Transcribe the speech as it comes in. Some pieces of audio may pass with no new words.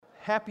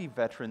happy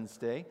Veterans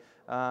Day.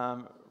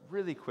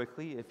 Really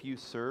quickly, if you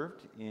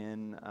served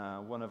in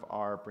one of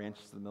our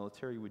branches of the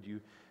military, would you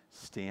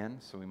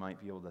stand so we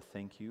might be able to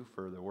thank you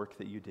for the work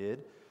that you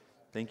did?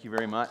 Thank you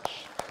very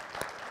much.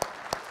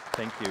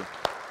 Thank you.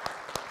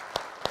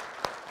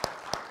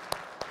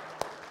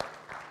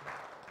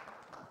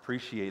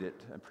 Appreciate it.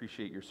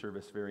 Appreciate your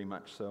service very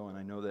much so, and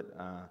I know that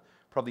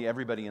probably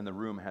everybody in the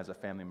room has a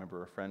family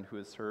member or friend who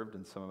has served,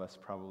 and some of us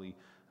probably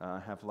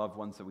have loved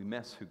ones that we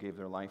miss who gave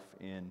their life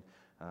in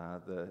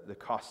the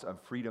cost of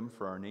freedom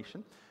for our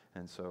nation.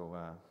 And so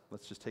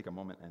let's just take a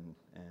moment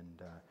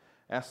and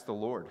ask the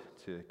Lord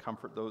to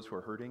comfort those who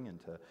are hurting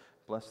and to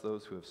bless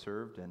those who have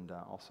served, and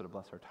also to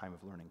bless our time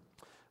of learning.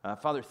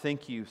 Father,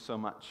 thank you so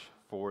much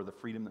for the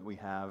freedom that we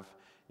have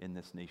in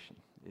this nation.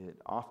 It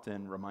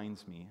often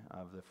reminds me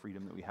of the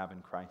freedom that we have in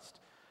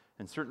Christ,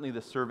 and certainly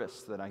the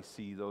service that I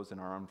see those in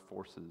our armed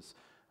forces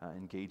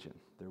engage in.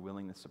 Their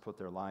willingness to put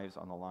their lives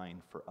on the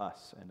line for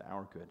us and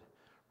our good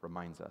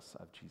reminds us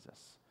of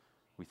Jesus.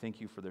 We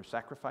thank you for their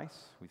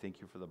sacrifice. We thank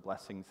you for the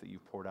blessings that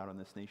you've poured out on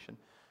this nation,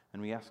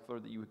 and we ask,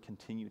 Lord, that you would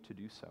continue to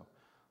do so.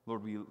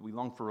 Lord, we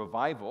long for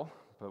revival,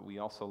 but we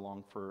also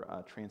long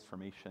for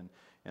transformation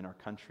in our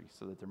country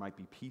so that there might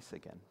be peace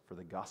again, for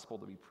the gospel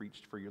to be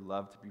preached, for your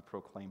love to be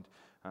proclaimed,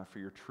 for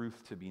your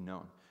truth to be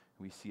known.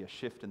 We see a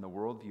shift in the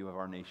worldview of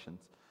our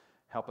nations.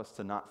 Help us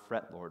to not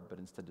fret, Lord, but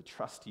instead to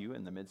trust you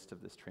in the midst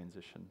of this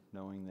transition,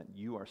 knowing that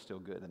you are still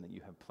good and that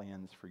you have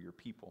plans for your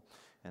people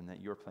and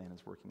that your plan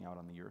is working out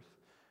on the earth.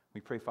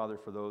 We pray, Father,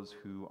 for those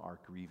who are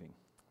grieving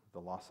the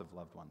loss of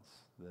loved ones,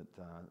 that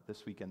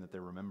this weekend that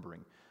they're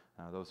remembering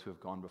those who have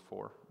gone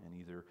before and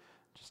either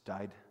just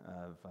died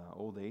of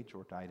old age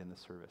or died in the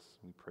service.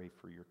 We pray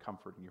for your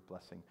comfort and your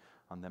blessing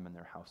on them and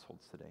their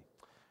households today.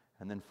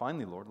 And then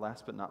finally, Lord,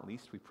 last but not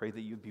least, we pray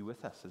that you'd be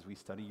with us as we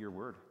study your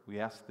word. We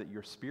ask that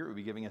your Spirit would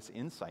be giving us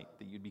insight,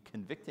 that you'd be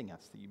convicting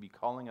us, that you'd be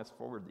calling us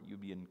forward, that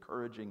you'd be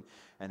encouraging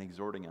and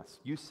exhorting us.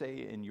 You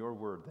say in your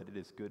word that it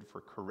is good for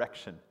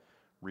correction,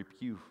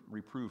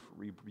 reproof,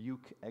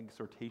 rebuke,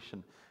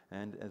 exhortation,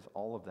 and as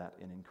all of that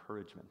in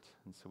encouragement.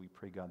 And so we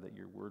pray, God, that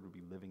your word would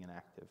be living and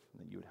active,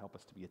 and that you would help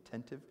us to be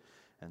attentive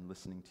and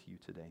listening to you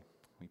today.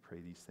 We pray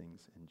these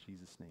things in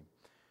Jesus' name.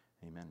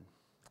 Amen.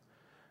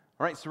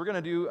 All right, so we're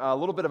going to do a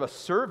little bit of a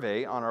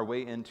survey on our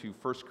way into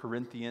 1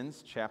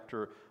 Corinthians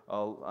chapter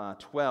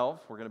 12.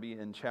 We're going to be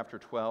in chapter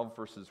 12,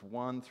 verses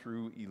 1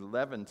 through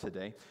 11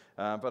 today.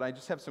 But I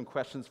just have some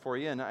questions for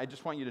you, and I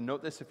just want you to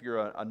note this. If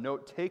you're a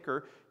note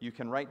taker, you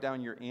can write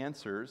down your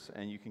answers,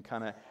 and you can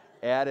kind of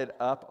add it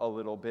up a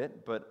little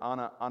bit. But on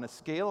a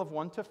scale of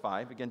 1 to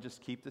 5, again,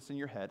 just keep this in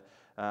your head,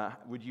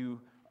 would you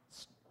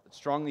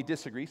strongly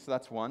disagree? So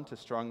that's 1, to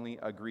strongly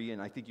agree,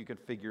 and I think you could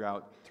figure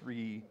out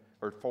 3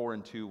 or 4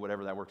 and 2,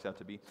 whatever that works out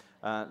to be.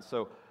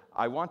 So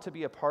I want to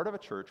be a part of a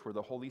church where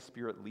the Holy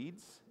Spirit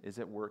leads, is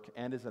at work,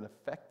 and is an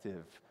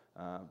effective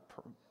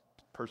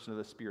person of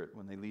the Spirit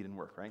when they lead and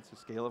work, right? So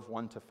scale of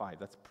 1 to 5.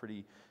 That's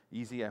pretty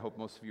easy. I hope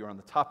most of you are on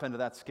the top end of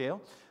that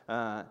scale.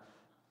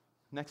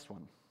 Next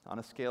one, on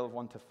a scale of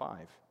 1 to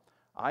 5.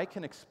 I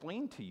can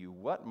explain to you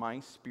what my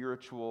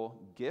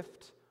spiritual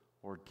gift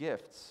or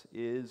gifts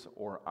is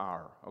or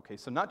are. Okay,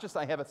 so not just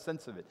I have a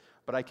sense of it,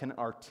 but I can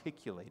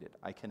articulate it.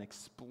 I can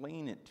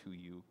explain it to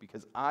you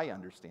because I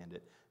understand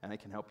it, and I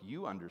can help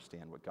you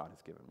understand what God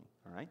has given me.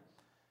 All right?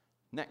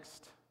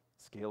 Next,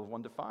 scale of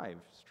 1 to 5.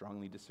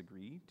 Strongly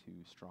disagree to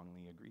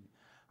strongly agree.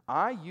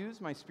 I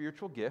use my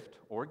spiritual gift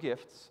or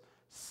gifts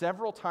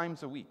several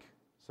times a week.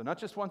 So not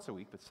just once a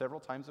week, but several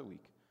times a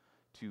week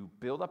to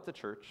build up the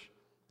church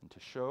and to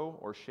show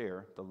or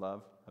share the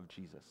love of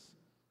Jesus.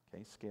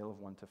 Okay, scale of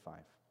 1 to 5.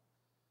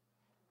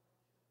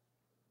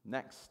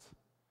 Next,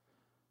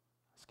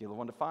 scale of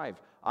 1 to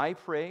 5. I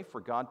pray for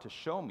God to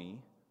show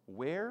me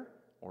where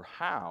or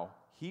how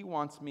he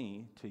wants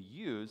me to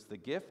use the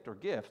gift or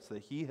gifts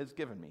that he has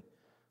given me.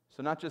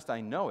 So not just I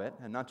know it,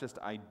 and not just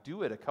I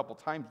do it a couple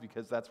times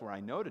because that's where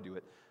I know to do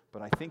it,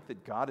 but I think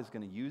that God is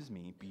going to use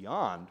me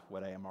beyond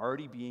what I am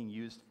already being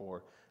used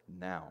for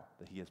now,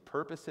 that he has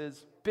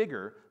purposes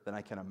bigger than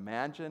I can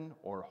imagine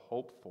or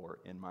hope for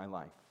in my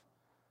life.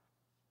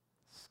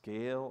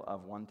 Scale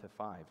of 1 to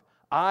 5.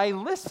 I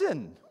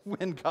listen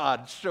when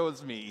God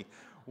shows me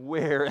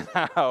where and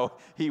how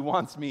he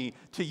wants me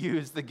to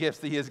use the gifts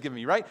that he has given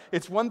me, right?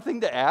 It's one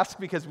thing to ask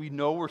because we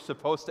know we're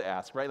supposed to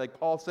ask, right? Like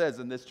Paul says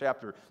in this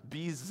chapter,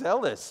 be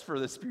zealous for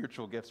the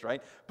spiritual gifts,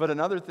 right? But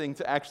another thing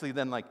to actually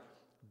then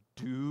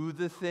do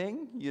the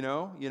thing, you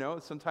know,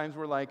 sometimes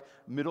we're like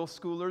middle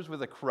schoolers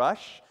with a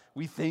crush.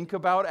 We think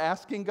about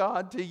asking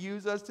God to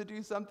use us to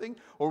do something,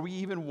 or we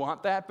even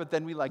want that, but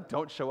then we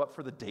don't show up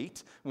for the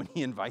date when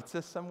he invites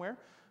us somewhere,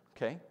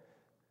 okay?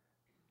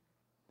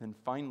 And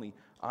finally,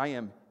 I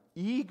am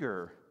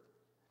eager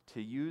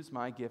to use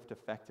my gift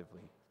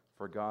effectively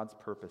for God's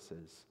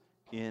purposes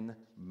in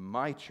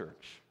my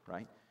church,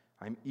 right?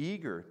 I'm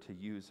eager to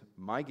use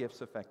my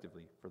gifts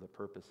effectively for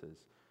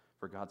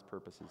God's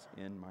purposes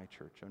in my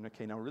church. And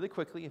okay, now really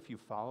quickly, if you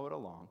follow it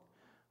along,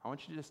 I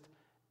want you to just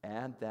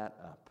add that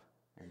up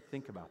and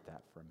think about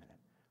that for a minute.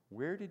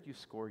 Where did you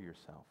score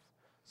yourself?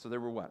 So there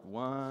were what?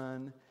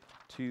 1,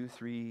 2,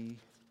 3,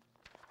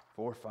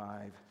 4,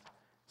 5,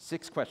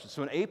 6 questions.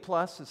 So an A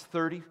plus is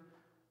 30,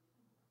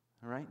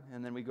 all right?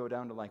 And then we go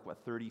down to like,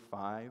 what,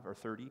 35 or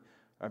 30?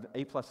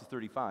 A plus is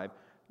 35.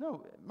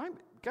 No,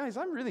 guys,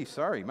 I'm really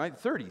sorry. My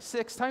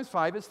 36 times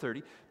 5 is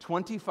 30.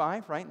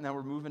 25, right? Now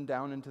we're moving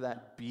down into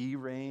that B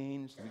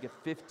range. We get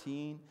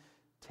 15,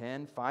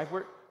 10, 5.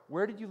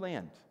 Where did you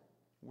land?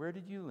 Where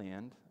did you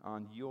land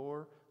on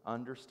your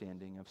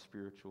understanding of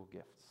spiritual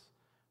gifts?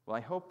 Well,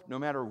 I hope no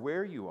matter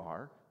where you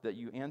are, that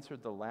you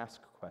answered the last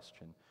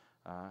question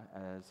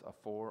as a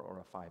 4 or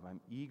a 5. I'm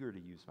eager to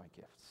use my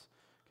gifts.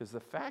 Because the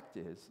fact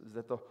is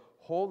that the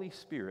Holy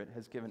Spirit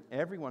has given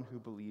everyone who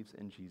believes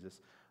in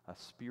Jesus a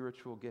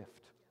spiritual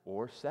gift,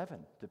 or 7,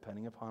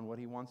 depending upon what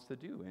he wants to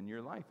do in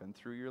your life and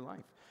through your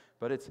life.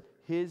 But it's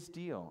his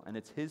deal, and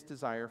it's his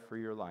desire for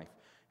your life.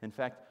 In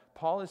fact,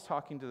 Paul is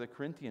talking to the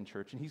Corinthian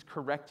church, and he's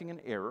correcting an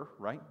error,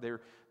 right?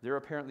 They're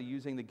apparently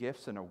using the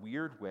gifts in a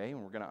weird way,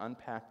 and we're going to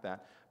unpack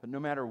that. But no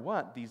matter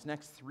what, these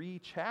next 3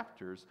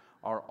 chapters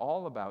are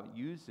all about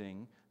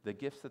using the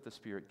gifts that the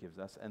Spirit gives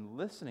us and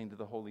listening to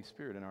the Holy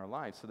Spirit in our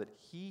lives so that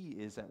he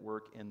is at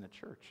work in the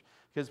church.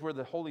 Because where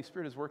the Holy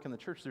Spirit is working in the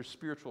church, there's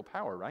spiritual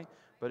power, right?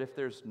 But if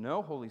there's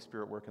no Holy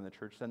Spirit work in the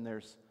church, then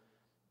there's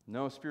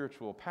no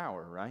spiritual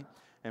power, right?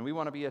 And we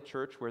want to be a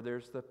church where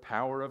there's the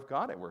power of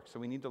God at work. So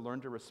we need to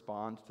learn to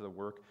respond to the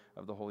work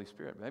of the Holy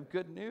Spirit. But I have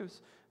good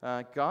news.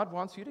 God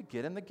wants you to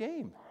get in the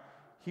game.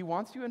 He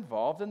wants you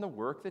involved in the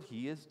work that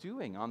he is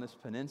doing on this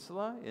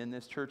peninsula, in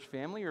this church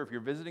family, or if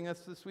you're visiting us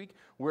this week,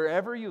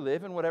 wherever you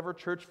live in whatever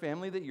church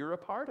family that you're a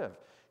part of.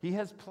 He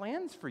has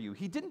plans for you.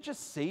 He didn't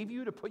just save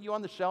you to put you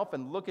on the shelf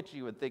and look at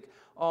you and think,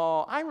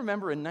 oh, I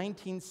remember in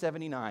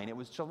 1979, it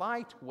was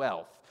July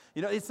 12th.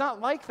 You know, it's not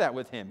like that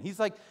with him. He's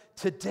like,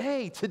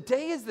 today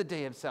is the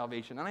day of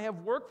salvation, and I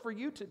have work for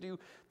you to do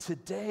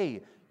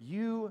today.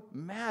 You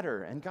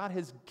matter, and God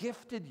has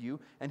gifted you,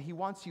 and he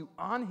wants you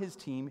on his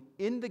team,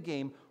 in the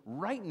game,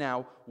 right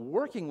now,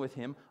 working with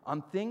him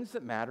on things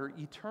that matter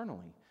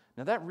eternally.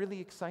 Now, that really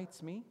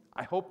excites me.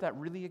 I hope that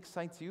really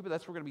excites you, but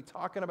that's what we're going to be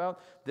talking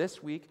about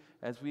this week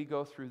as we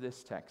go through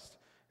this text.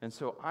 And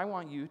so I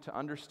want you to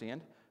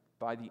understand,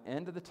 by the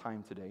end of the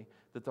time today,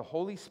 that the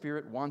Holy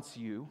Spirit wants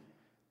you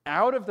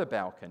out of the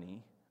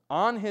balcony,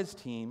 on his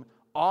team,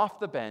 off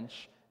the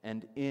bench,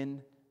 and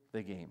in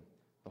the game.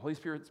 The Holy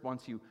Spirit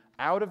wants you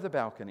out of the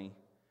balcony,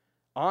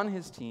 on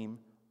his team,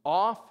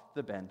 off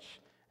the bench,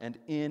 and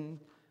in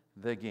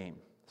the game.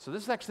 So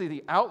this is actually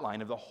the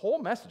outline of the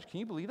whole message. Can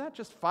you believe that?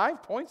 Just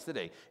 5 points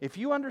today. If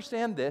you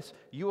understand this,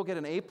 you will get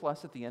an A+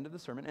 at the end of the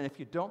sermon. And if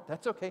you don't,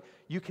 that's okay.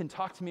 You can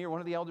talk to me or one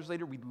of the elders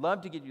later. We'd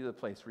love to get you to the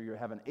place where you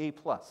have an A+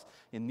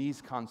 in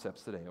these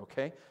concepts today,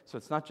 okay? So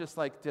it's not just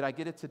like, did I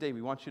get it today?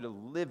 We want you to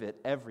live it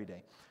every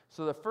day.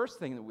 So the first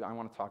thing that I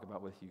want to talk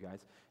about with you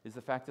guys is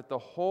the fact that the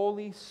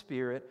Holy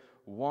Spirit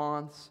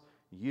wants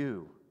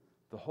you.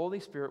 The Holy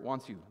Spirit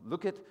wants you.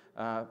 Look at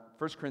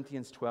 1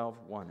 Corinthians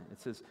 12:1.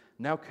 It says,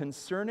 "Now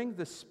concerning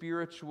the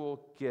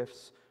spiritual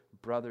gifts,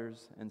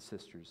 brothers and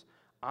sisters,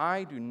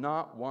 I do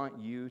not want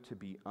you to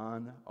be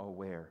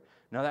unaware."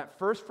 Now that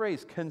first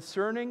phrase,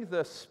 concerning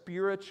the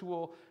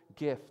spiritual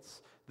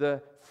gifts,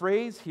 the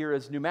phrase here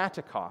is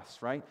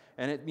pneumatikos, right?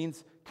 And it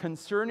means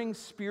concerning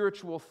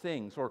spiritual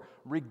things, or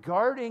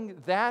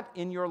regarding that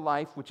in your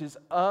life which is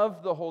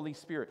of the Holy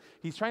Spirit.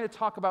 He's trying to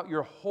talk about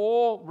your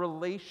whole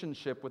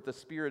relationship with the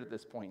Spirit at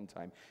this point in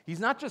time. He's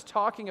not just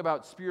talking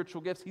about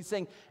spiritual gifts. He's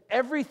saying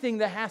everything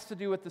that has to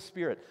do with the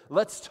Spirit.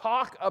 Let's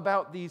talk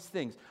about these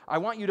things. I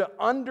want you to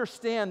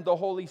understand the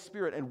Holy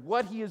Spirit and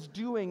what he is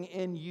doing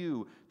in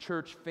you,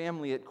 church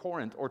family at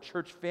Corinth, or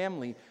church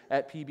family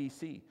at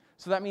PBC.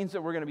 So that means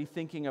that we're going to be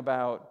thinking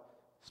about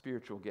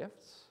spiritual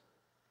gifts.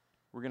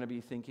 We're going to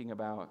be thinking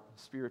about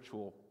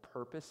spiritual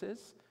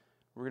purposes.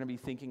 We're going to be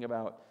thinking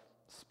about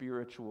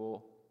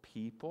spiritual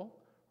people.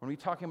 We're going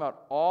to be talking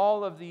about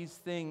all of these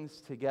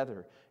things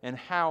together and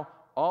how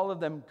all of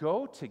them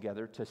go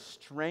together to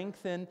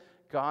strengthen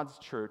God's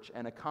church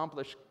and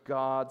accomplish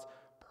God's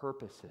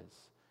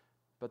purposes.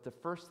 But the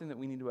first thing that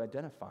we need to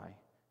identify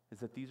is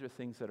that these are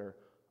things that are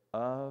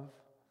of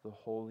the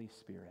Holy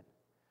Spirit.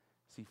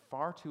 See,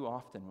 far too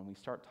often when we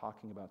start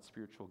talking about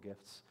spiritual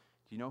gifts,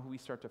 do you know who we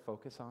start to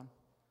focus on?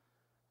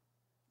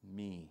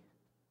 Me.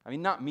 I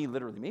mean, not me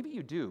literally. Maybe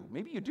you do.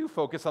 Maybe you do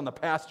focus on the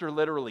pastor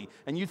literally,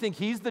 and you think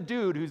he's the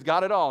dude who's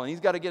got it all, and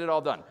he's got to get it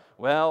all done.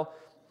 Well,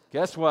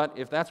 guess what?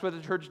 If that's what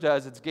the church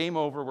does, it's game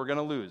over. We're going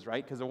to lose,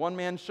 right? Because a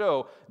one-man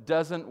show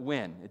doesn't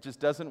win. It just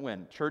doesn't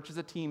win. Church is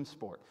a team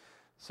sport.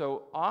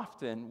 So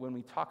often when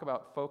we talk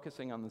about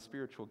focusing on the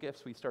spiritual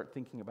gifts, we start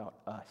thinking about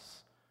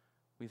us.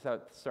 We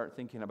start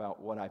thinking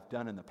about what I've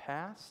done in the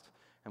past,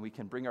 and we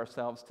can bring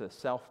ourselves to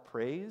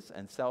self-praise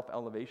and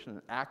self-elevation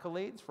and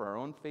accolades for our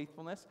own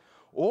faithfulness,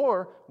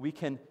 or we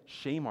can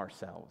shame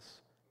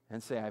ourselves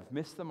and say, I've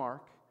missed the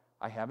mark,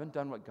 I haven't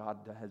done what God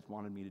has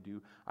wanted me to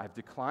do, I've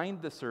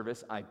declined the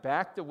service, I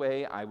backed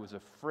away, I was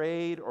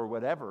afraid, or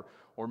whatever.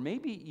 Or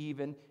maybe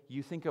even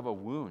you think of a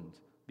wound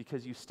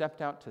because you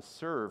stepped out to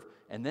serve,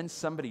 and then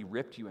somebody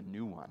ripped you a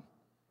new one.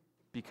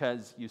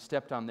 because you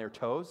stepped on their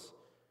toes,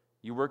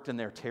 you worked in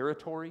their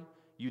territory,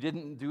 you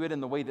didn't do it in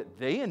the way that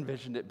they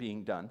envisioned it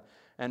being done,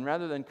 and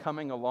rather than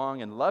coming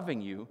along and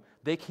loving you,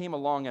 they came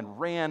along and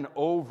ran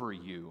over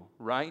you,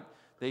 right?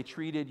 They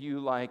treated you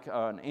like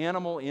an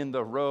animal in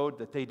the road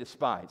that they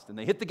despised, and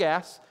they hit the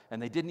gas,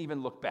 and they didn't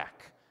even look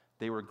back.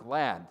 They were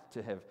glad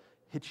to have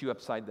hit you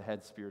upside the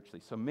head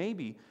spiritually. So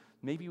maybe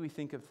we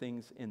think of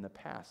things in the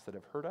past that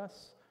have hurt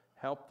us,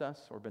 helped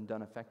us, or been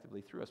done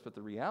effectively through us. But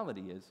the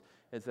reality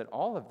is that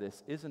all of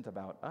this isn't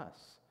about us.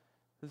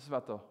 This is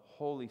about the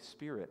Holy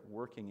Spirit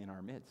working in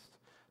our midst.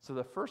 So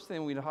the first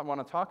thing we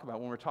want to talk about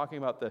when we're talking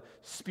about the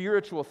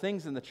spiritual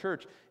things in the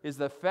church is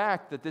the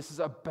fact that this is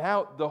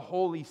about the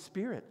Holy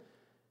Spirit.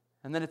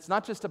 And then it's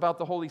not just about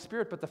the Holy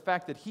Spirit, but the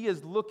fact that He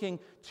is looking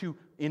to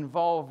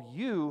involve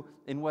you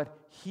in what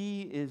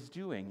He is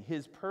doing,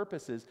 His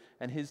purposes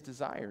and His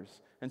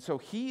desires. And so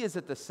He is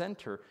at the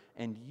center,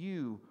 and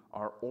you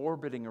are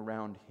orbiting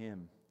around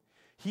Him.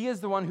 He is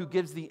the one who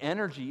gives the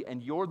energy,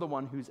 and you're the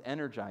one who's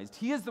energized.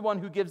 He is the one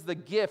who gives the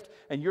gift,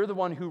 and you're the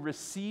one who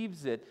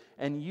receives it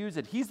and uses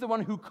it. He's the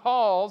one who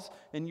calls,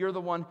 and you're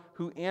the one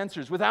who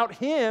answers. Without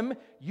Him,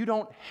 you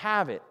don't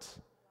have it.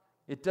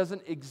 It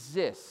doesn't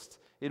exist.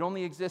 It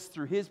only exists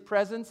through His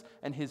presence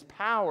and His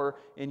power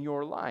in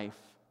your life.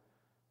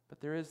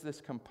 But there is this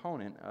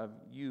component of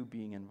you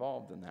being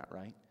involved in that,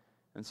 right?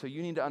 And so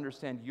you need to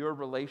understand your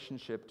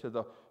relationship to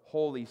the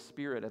Holy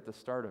Spirit at the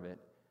start of it.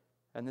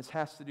 And this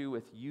has to do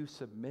with you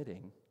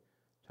submitting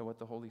to what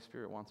the Holy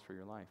Spirit wants for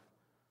your life.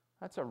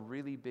 That's a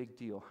really big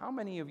deal. How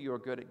many of you are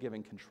good at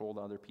giving control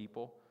to other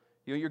people?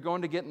 You know, you're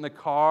going to get in the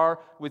car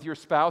with your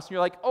spouse and you're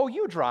like, oh,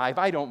 you drive,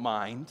 I don't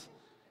mind.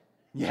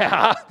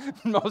 Yeah,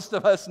 most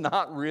of us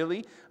not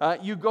really.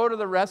 You go to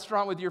the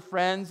restaurant with your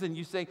friends and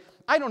you say,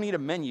 I don't need a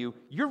menu.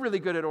 You're really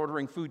good at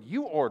ordering food.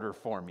 You order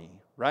for me,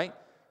 right?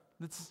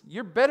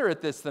 You're better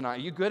at this than I. Are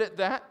you good at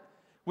that?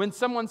 When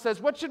someone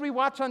says, what should we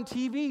watch on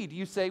TV? Do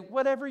you say,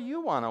 whatever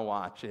you want to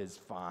watch is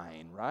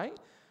fine, right?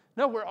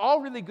 No, we're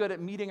all really good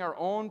at meeting our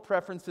own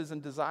preferences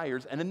and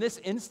desires. And in this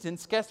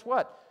instance, guess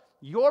what?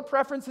 Your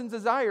preference and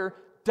desire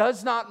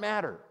does not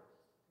matter.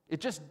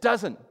 It just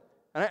doesn't.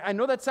 And I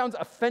know that sounds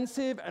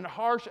offensive and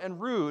harsh and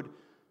rude,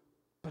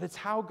 but it's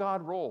how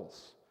God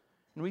rolls.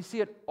 And we see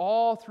it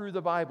all through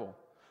the Bible.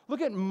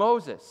 Look at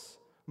Moses.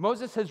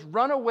 Moses has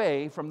run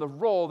away from the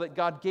role that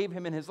God gave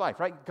him in his life,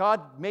 right?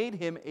 God made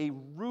him a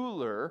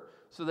ruler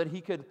so that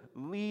he could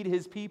lead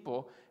his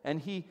people, and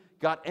he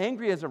got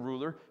angry as a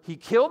ruler. He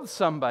killed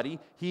somebody.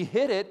 He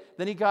hid it.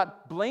 Then he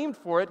got blamed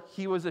for it.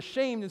 He was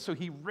ashamed, and so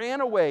he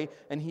ran away,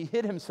 and he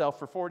hid himself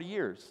for 40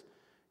 years.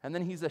 And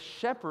then he's a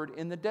shepherd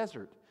in the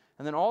desert.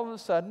 And then all of a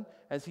sudden,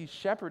 as he's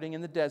shepherding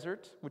in the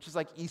desert, which is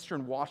like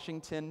eastern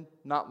Washington,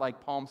 not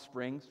like Palm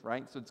Springs,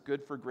 right? So it's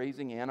good for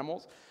grazing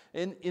animals.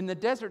 In the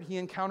desert, he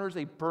encounters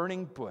a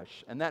burning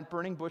bush. And that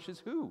burning bush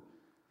is who?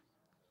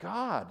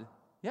 God.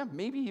 Yeah,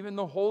 maybe even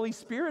the Holy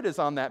Spirit is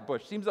on that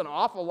bush. Seems an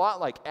awful lot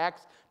like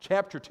Acts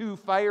chapter 2,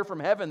 fire from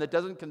heaven that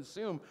doesn't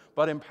consume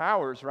but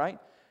empowers, right?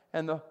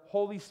 And the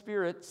Holy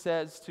Spirit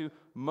says to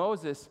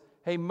Moses,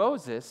 hey,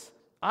 Moses,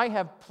 I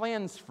have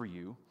plans for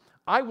you.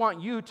 I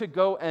want you to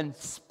go and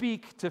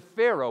speak to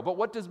Pharaoh. But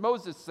what does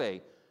Moses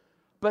say?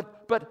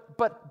 But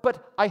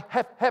I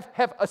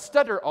have a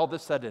stutter all of a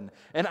sudden,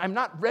 and I'm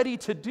not ready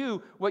to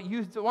do what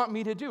you want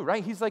me to do,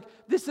 right? He's like,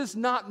 this is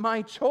not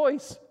my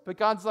choice. But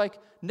God's like,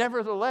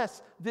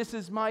 nevertheless, this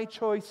is my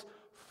choice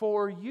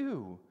for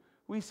you.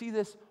 We see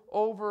this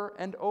over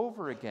and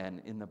over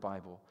again in the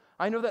Bible.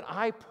 I know that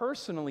I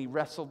personally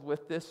wrestled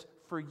with this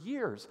for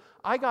years.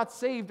 I got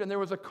saved and there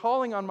was a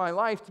calling on my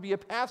life to be a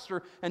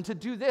pastor and to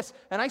do this.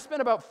 And I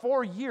spent about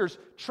 4 years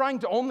trying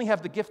to only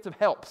have the gift of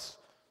helps.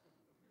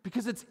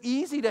 Because it's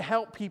easy to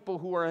help people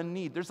who are in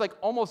need. There's like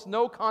almost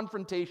no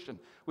confrontation.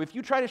 If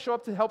you try to show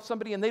up to help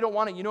somebody and they don't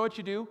want it, you know what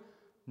you do?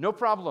 No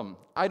problem.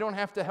 I don't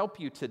have to help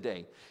you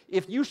today.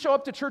 If you show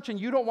up to church and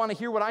you don't want to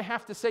hear what I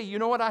have to say, you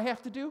know what I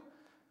have to do?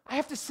 I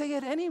have to say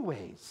it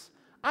anyways.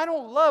 I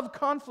don't love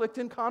conflict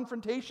and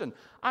confrontation.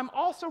 I'm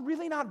also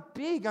really not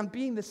big on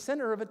being the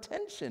center of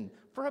attention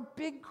for a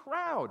big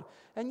crowd.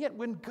 And yet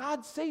when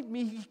God saved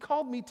me, He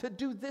called me to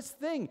do this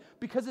thing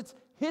because it's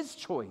His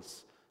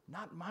choice,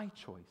 not my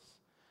choice.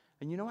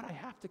 And you know what? I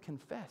have to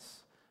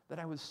confess that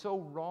I was so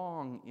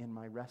wrong in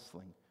my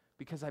wrestling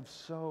because I've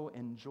so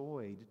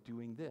enjoyed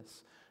doing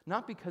this.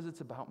 Not because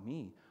it's about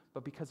me,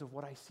 but because of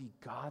what I see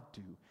God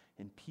do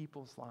in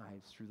people's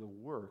lives through the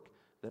work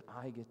that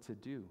I get to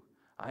do.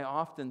 I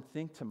often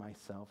think to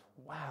myself,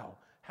 wow,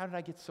 how did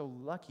I get so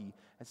lucky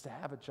as to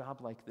have a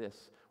job like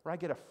this, where I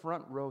get a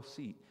front row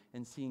seat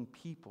in seeing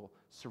people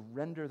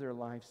surrender their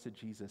lives to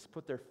Jesus,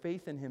 put their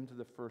faith in Him for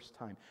the first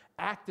time,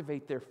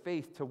 activate their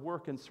faith to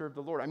work and serve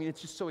the Lord. I mean,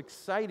 it's just so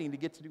exciting to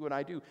get to do what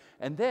I do.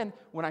 And then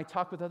when I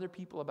talk with other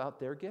people about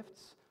their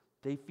gifts,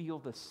 they feel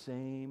the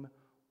same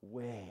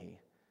way.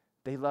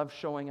 They love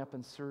showing up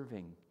and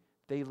serving.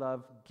 They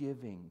love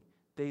giving.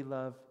 They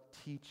love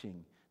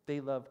teaching. They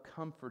love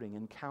comforting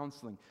and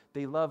counseling.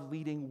 They love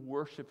leading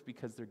worship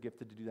because they're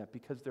gifted to do that,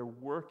 because they're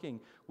working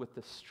with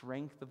the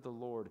strength of the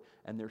Lord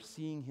and they're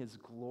seeing His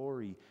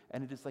glory.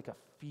 And it is like a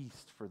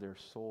feast for their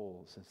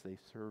souls as they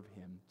serve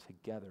Him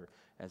together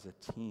as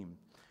a team.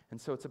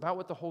 And so it's about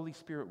what the Holy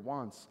Spirit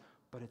wants,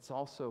 but it's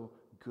also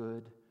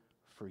good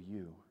for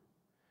you.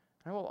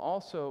 I will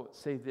also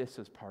say this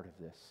as part of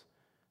this.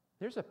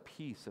 There's a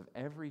piece of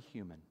every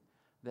human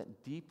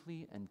that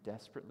deeply and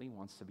desperately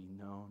wants to be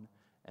known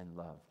and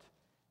loved.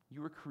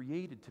 You were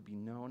created to be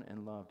known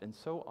and loved. And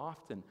so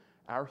often,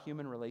 our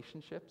human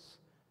relationships,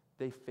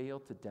 they fail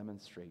to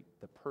demonstrate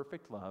the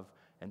perfect love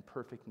and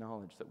perfect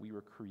knowledge that we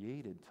were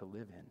created to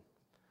live in.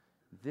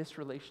 This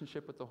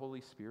relationship with the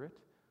Holy Spirit,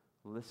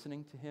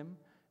 listening to Him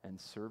and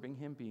serving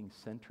Him, being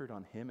centered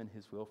on Him and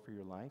His will for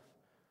your life,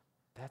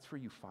 that's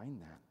where you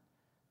find that.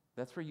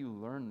 That's where you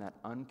learn that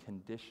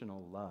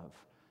unconditional love,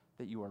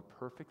 that you are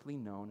perfectly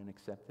known and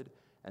accepted,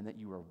 and that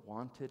you are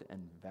wanted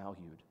and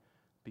valued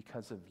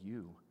because of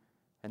you.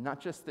 And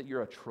not just that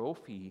you're a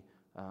trophy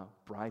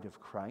bride of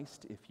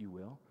Christ, if you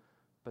will,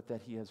 but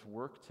that He has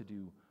work to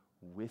do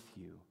with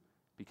you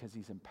because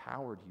He's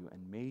empowered you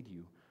and made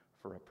you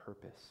for a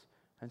purpose.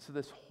 And so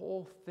this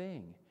whole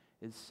thing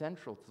is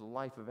central to the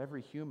life of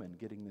every human,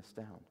 getting this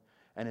down.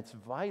 And it's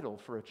vital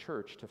for a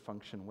church to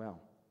function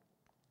well.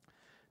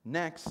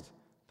 Next,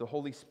 the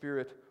Holy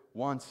Spirit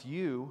wants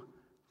you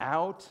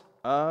out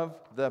of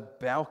the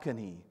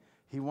balcony.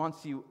 He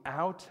wants you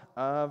out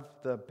of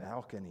the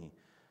balcony.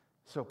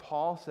 So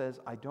Paul says,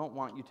 I don't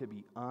want you to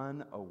be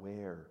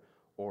unaware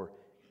or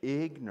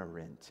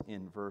ignorant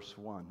in verse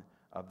 1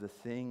 of the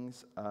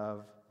things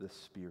of the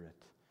Spirit.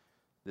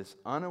 This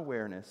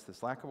unawareness,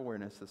 this lack of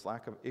awareness, this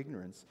lack of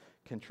ignorance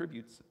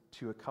contributes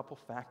to a couple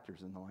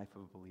factors in the life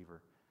of a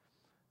believer.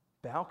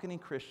 Balcony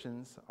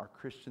Christians are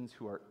Christians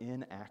who are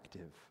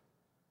inactive.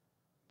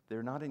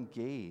 They're not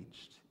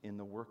engaged in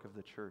the work of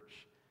the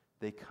church.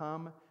 They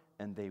come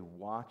and they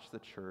watch the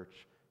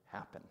church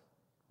happen,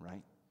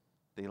 right?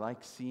 They like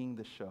seeing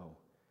the show.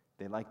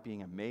 They like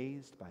being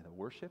amazed by the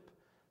worship.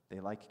 They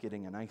like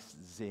getting a nice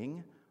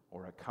zing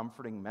or a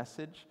comforting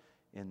message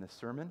in the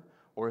sermon.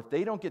 Or if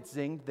they don't get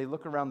zinged, they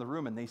look around the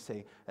room and they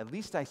say, at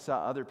least I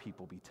saw other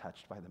people be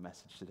touched by the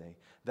message today.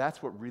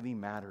 That's what really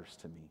matters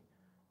to me.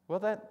 Well,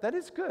 that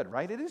is good,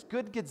 right? It is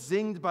good to get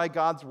zinged by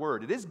God's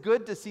word. It is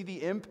good to see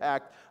the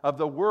impact of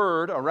the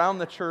word around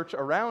the church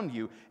around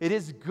you. It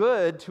is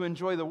good to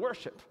enjoy the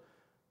worship.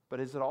 But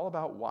is it all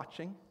about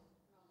watching?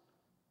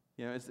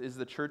 You know, is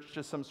the church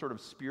just some sort of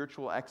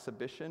spiritual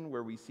exhibition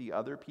where we see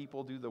other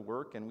people do the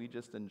work and we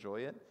just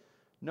enjoy it?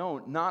 No,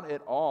 not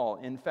at all.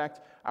 In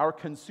fact, our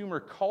consumer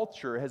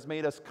culture has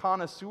made us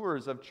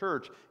connoisseurs of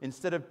church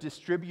instead of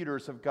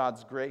distributors of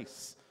God's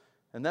grace.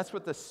 And that's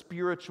what the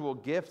spiritual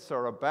gifts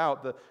are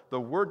about. The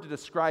word to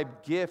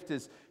describe gift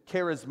is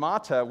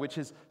charismata, which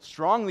is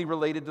strongly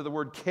related to the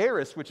word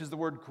charis, which is the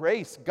word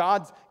grace,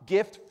 God's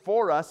gift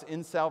for us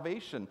in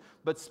salvation.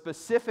 But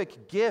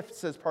specific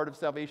gifts as part of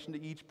salvation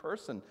to each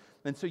person.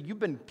 And so you've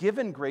been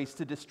given grace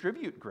to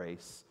distribute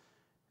grace.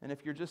 And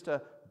if you're just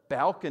a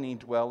balcony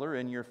dweller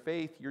in your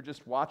faith, you're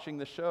just watching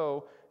the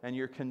show and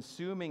you're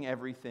consuming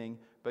everything,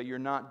 but you're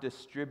not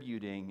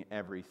distributing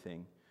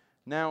everything.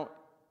 Now,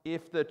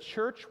 if the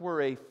church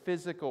were a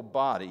physical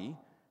body,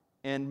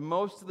 and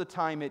most of the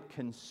time it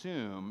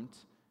consumed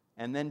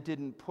and then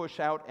didn't push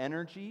out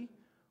energy,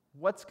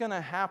 what's going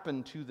to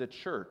happen to the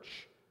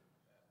church?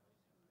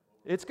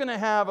 It's going to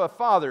have a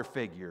father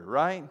figure,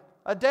 right?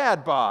 A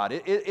dad bod.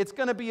 It's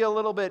going to be a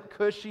little bit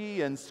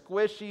cushy and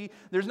squishy.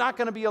 There's not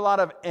going to be a lot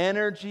of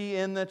energy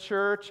in the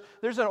church.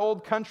 There's an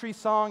old country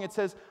song. It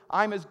says,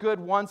 I'm as good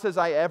once as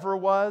I ever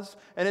was.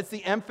 And it's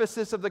the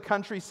emphasis of the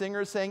country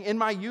singer saying, in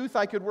my youth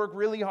I could work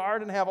really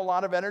hard and have a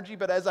lot of energy,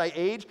 but as I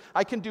age,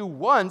 I can do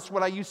once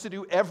what I used to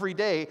do every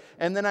day,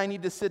 and then I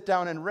need to sit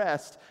down and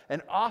rest.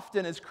 And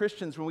often as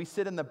Christians, when we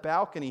sit in the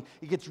balcony,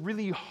 it gets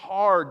really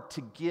hard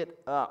to get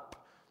up,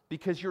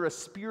 because you're a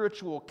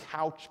spiritual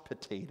couch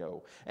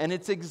potato. And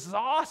it's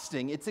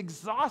exhausting. It's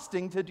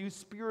exhausting to do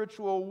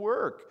spiritual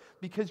work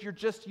because you're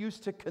just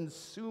used to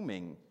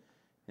consuming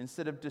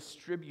instead of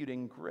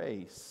distributing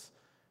grace.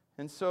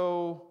 And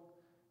so,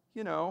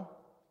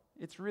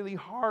 it's really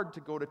hard to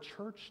go to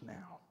church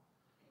now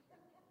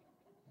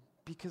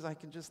because I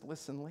can just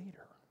listen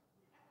later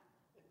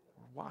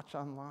or watch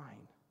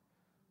online.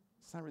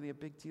 It's not really a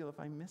big deal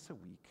if I miss a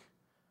week.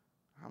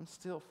 I'm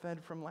still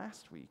fed from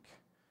last week,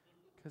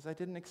 because I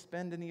didn't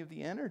expend any of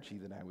the energy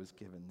that I was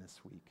given this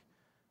week.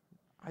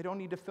 I don't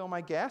need to fill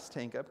my gas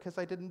tank up because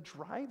I didn't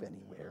drive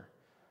anywhere.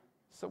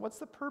 So what's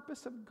the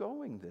purpose of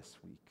going this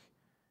week?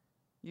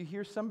 You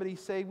hear somebody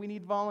say, we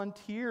need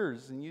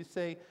volunteers, and you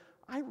say,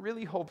 I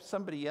really hope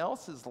somebody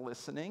else is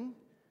listening,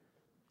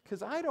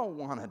 because I don't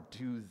want to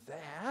do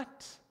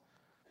that.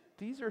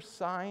 These are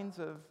signs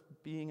of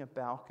being a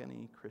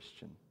balcony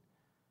Christian.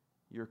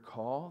 You're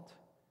called,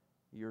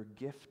 you're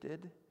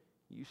gifted,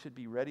 you should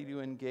be ready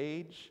to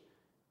engage,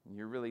 and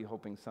you're really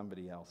hoping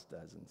somebody else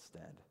does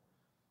instead.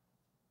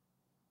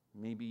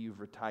 Maybe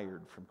you've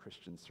retired from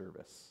Christian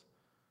service.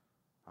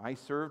 I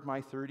served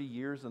my 30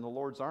 years in the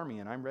Lord's army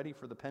and I'm ready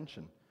for the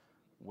pension.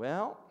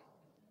 Well,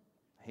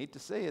 I hate to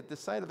say it, this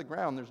side of the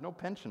ground, there's no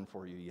pension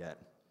for you yet.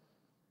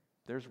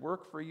 There's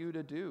work for you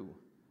to do.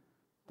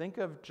 Think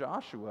of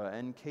Joshua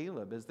and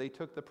Caleb as they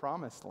took the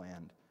promised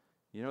land.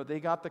 They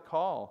got the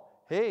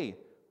call. Hey,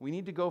 we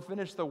need to go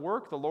finish the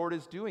work the Lord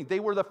is doing. They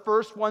were the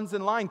first ones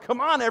in line. Come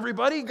on,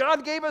 everybody.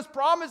 God gave us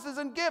promises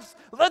and gifts.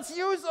 Let's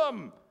use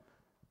them.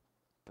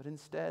 But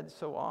instead,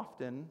 so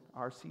often,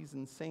 our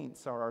seasoned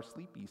saints are our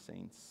sleepy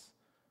saints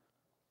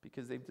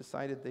because they've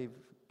decided they've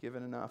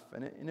given enough.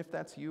 And if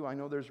that's you, I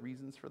know there's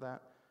reasons for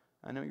that.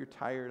 I know you're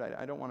tired.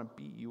 I don't want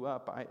to beat you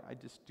up. I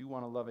just do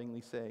want to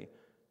lovingly say,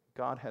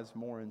 God has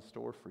more in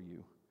store for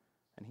you,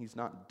 and He's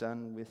not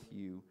done with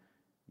you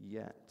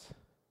yet.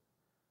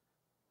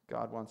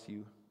 God wants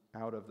you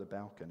out of the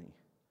balcony.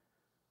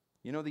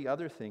 The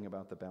other thing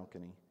about the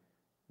balcony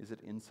is it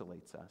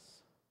insulates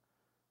us.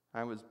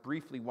 I was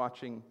briefly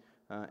watching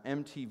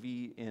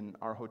MTV in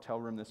our hotel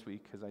room this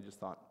week because I just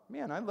thought,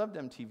 man, I loved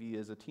MTV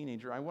as a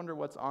teenager. I wonder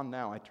what's on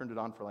now. I turned it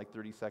on for like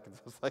 30 seconds.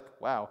 I was like,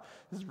 wow,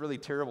 this is really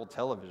terrible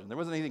television. There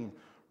wasn't anything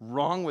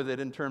wrong with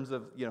it in terms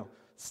of,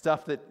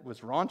 stuff that was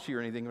raunchy or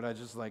anything, but I was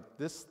just like,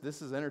 this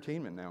is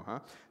entertainment now, huh?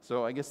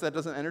 So I guess that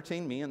doesn't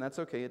entertain me, and that's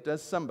okay. It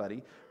does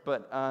somebody.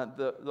 But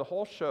the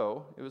whole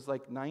show, it was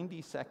like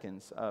 90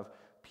 seconds of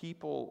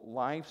people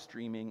live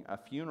streaming a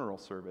funeral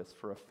service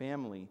for a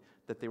family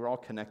that they were all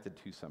connected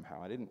to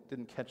somehow. I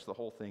didn't catch the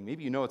whole thing.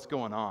 Maybe what's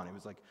going on. It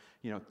was like,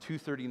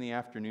 2:30 in the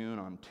afternoon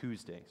on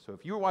Tuesday. So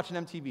if you were watching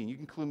MTV, and you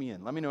can clue me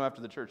in, let me know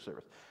after the church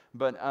service.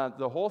 But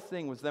the whole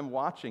thing was them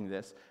watching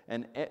this,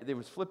 and they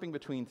was flipping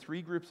between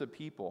three groups of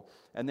people,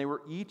 and they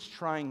were each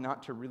trying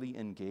not to really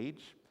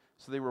engage.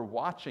 So they were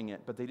watching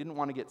it, but they didn't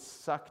want to get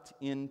sucked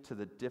into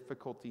the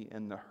difficulty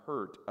and the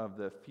hurt of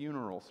the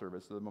funeral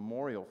service, the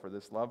memorial for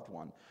this loved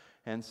one.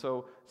 And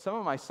so some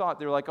of them I saw it,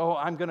 they were like, oh,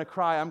 I'm going to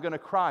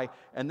cry.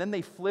 And then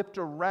they flipped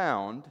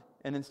around,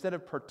 and instead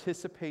of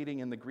participating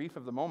in the grief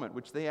of the moment,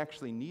 which they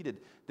actually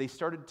needed, they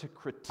started to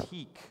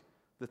critique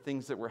the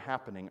things that were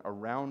happening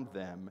around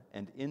them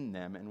and in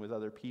them and with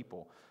other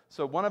people.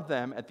 So one of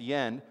them at the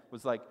end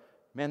was like,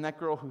 man, that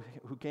girl who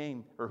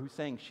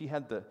sang, she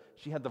had the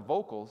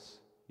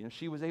vocals.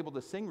 She was able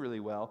to sing really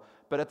well,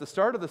 but at the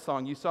start of the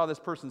song, you saw this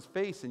person's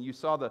face, and you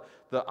saw the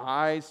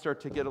eyes start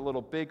to get a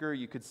little bigger.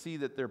 You could see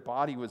that their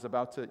body was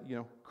about to,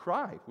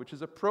 cry, which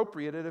is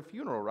appropriate at a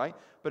funeral, right?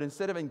 But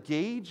instead of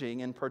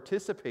engaging and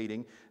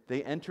participating,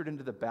 they entered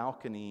into the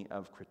balcony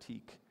of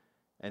critique,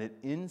 and it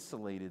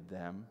insulated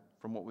them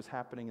from what was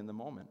happening in the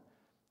moment.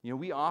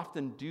 We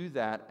often do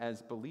that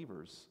as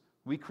believers.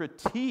 We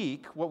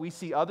critique what we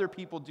see other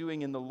people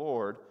doing in the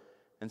Lord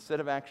instead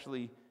of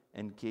actually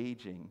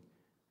engaging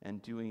and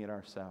doing it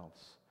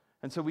ourselves.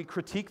 And so we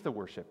critique the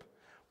worship.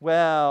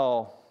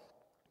 Well,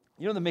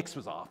 the mix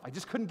was off. I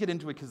just couldn't get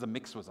into it because the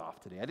mix was off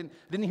today. I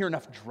didn't hear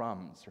enough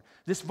drums. Or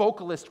this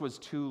vocalist was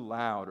too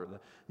loud. Or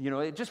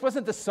it just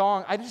wasn't the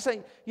song. I just say,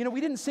 we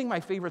didn't sing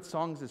my favorite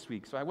songs this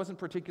week, so I wasn't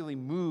particularly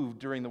moved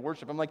during the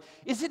worship. I'm like,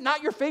 is it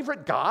not your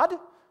favorite God?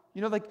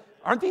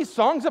 Aren't these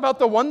songs about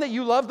the one that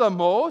you love the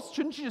most?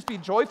 Shouldn't you just be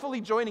joyfully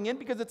joining in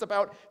because it's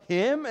about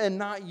Him and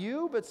not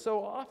you? But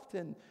so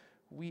often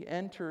we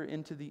enter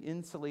into the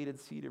insulated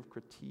seat of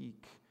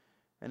critique,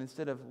 and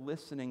instead of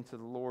listening to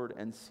the Lord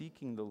and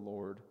seeking the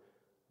Lord,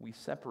 we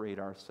separate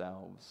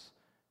ourselves,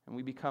 and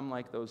we become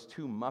like those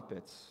two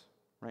Muppets,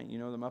 right? The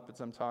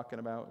Muppets I'm talking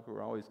about, who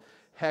are always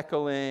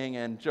heckling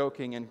and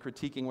joking and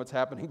critiquing what's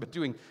happening, but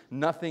doing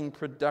nothing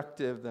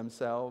productive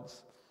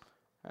themselves.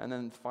 And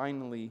then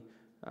finally,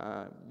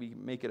 we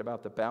make it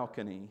about the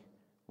balcony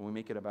when we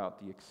make it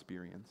about the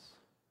experience.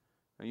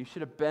 Now, you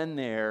should have been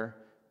there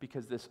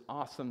because this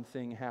awesome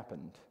thing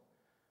happened.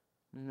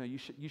 No, you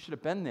should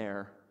have been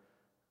there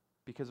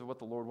because of what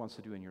the Lord wants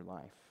to do in your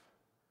life,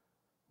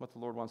 what the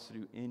Lord wants to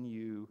do in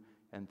you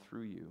and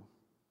through you.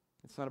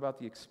 It's not about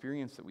the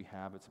experience that we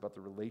have, it's about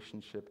the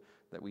relationship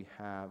that we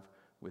have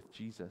with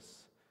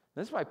Jesus.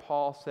 This is why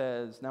Paul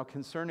says, now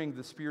concerning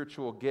the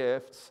spiritual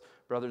gifts,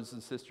 brothers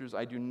and sisters,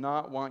 I do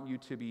not want you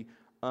to be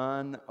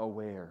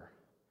unaware.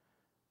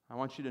 I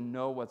want you to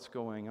know what's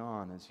going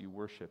on as you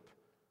worship.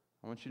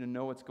 I want you to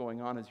know what's going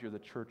on as you're the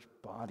church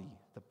body,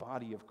 the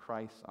body of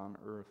Christ on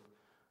earth.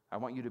 I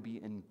want you to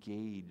be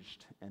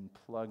engaged and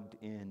plugged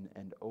in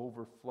and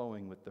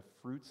overflowing with the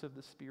fruits of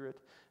the Spirit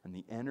and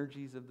the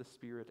energies of the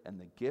Spirit and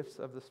the gifts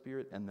of the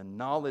Spirit and the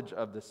knowledge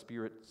of the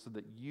Spirit so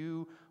that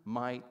you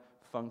might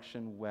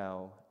function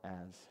well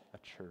as a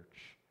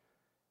church.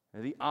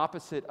 Now, the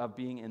opposite of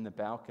being in the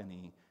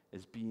balcony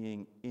is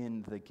being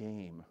in the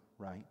game,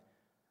 right?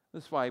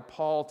 This is why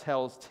Paul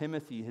tells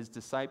Timothy, his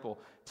disciple,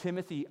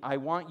 Timothy, I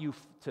want you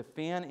to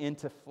fan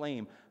into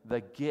flame the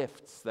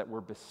gifts that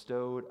were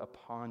bestowed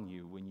upon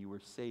you when you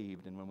were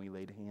saved and when we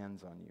laid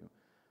hands on you.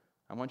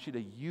 I want you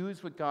to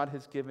use what God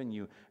has given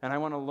you, and I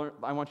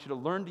want you to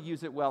learn to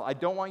use it well. I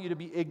don't want you to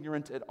be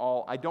ignorant at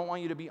all. I don't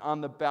want you to be on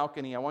the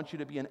balcony. I want you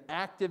to be an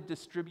active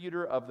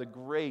distributor of the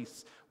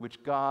grace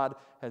which God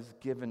has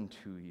given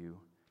to you.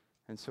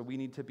 And so we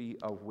need to be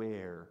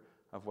aware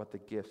of what the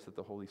gifts that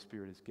the Holy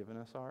Spirit has given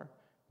us are,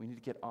 we need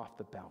to get off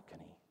the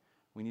balcony.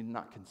 We need to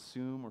not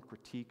consume or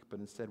critique, but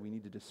instead we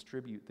need to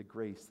distribute the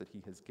grace that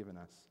he has given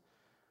us.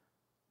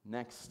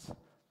 Next,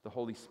 the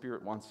Holy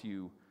Spirit wants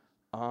you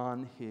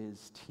on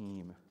his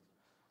team.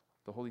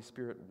 The Holy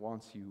Spirit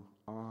wants you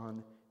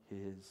on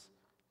his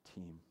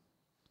team.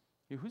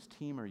 Whose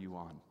team are you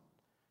on?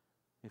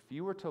 If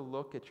you were to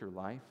look at your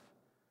life,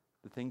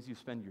 the things you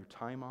spend your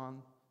time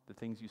on, the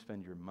things you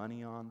spend your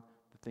money on,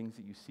 the things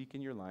that you seek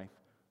in your life,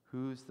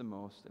 who's the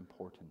most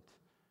important?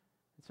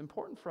 It's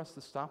important for us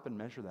to stop and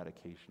measure that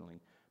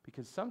occasionally,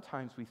 because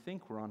sometimes we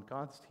think we're on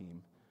God's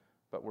team,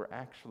 but we're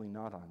actually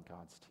not on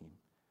God's team.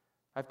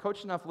 I've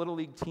coached enough Little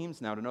League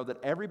teams now to know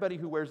that everybody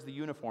who wears the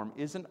uniform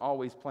isn't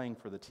always playing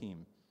for the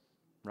team,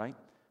 right?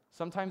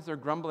 Sometimes they're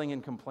grumbling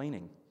and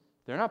complaining.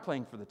 They're not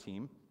playing for the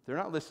team. They're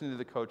not listening to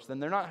the coach. Then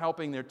they're not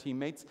helping their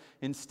teammates.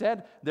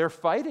 Instead, they're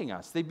fighting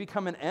us. They've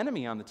become an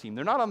enemy on the team.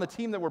 They're not on the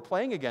team that we're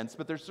playing against,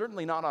 but they're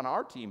certainly not on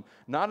our team.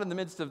 Not in the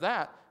midst of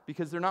that,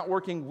 because they're not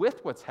working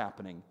with what's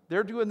happening.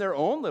 They're doing their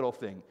own little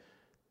thing.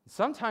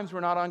 Sometimes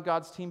we're not on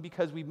God's team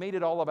because we've made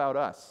it all about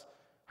us.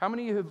 How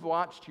many of you have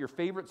watched your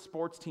favorite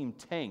sports team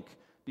tank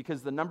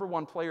because the number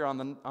one player on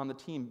the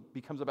team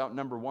becomes about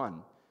number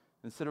one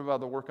instead of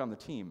about the work on the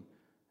team?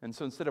 And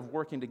so instead of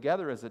working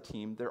together as a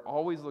team, they're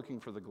always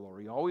looking for the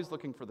glory, always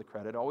looking for the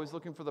credit, always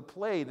looking for the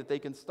play that they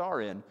can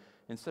star in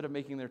instead of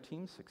making their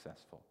team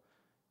successful.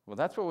 Well,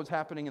 that's what was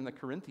happening in the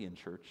Corinthian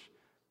church.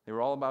 They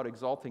were all about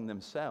exalting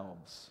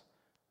themselves.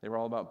 They were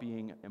all about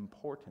being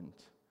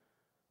important.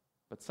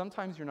 But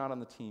sometimes you're not on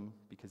the team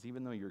because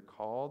even though you're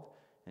called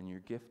and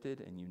you're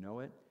gifted and you know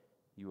it,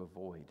 you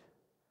avoid.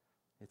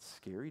 It's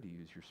scary to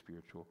use your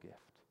spiritual gift.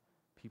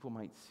 People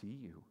might see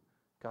you.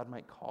 God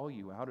might call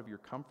you out of your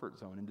comfort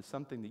zone into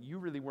something that you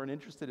really weren't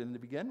interested in to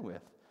begin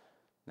with.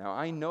 Now,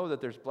 I know that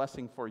there's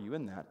blessing for you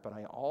in that, but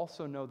I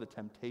also know the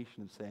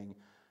temptation of saying,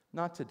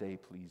 not today,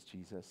 please,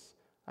 Jesus.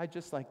 I'd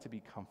just like to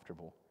be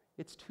comfortable.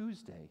 It's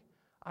Tuesday.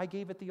 I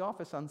gave at the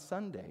office on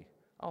Sunday.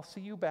 I'll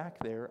see you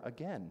back there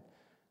again.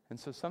 And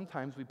so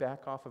sometimes we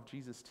back off of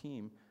Jesus'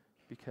 team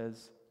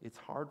because it's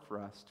hard for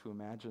us to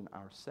imagine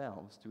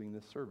ourselves doing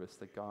the service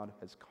that God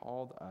has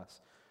called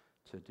us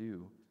to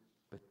do.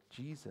 But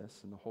Jesus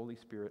and the Holy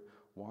Spirit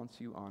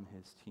wants you on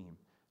his team.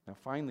 Now,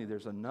 finally,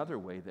 there's another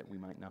way that we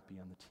might not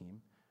be on the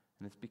team,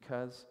 and it's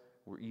because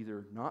we're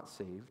either not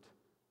saved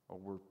or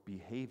we're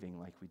behaving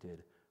like we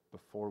did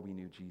before we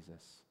knew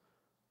Jesus.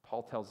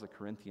 Paul tells the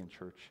Corinthian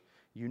church,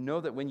 you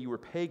know that when you were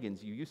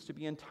pagans, you used to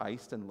be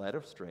enticed and led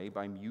astray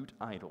by mute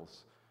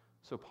idols.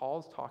 So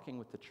Paul's talking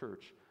with the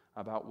church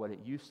about what it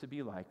used to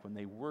be like when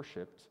they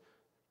worshiped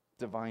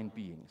divine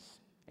beings.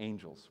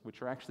 Angels,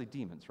 which are actually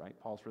demons, right?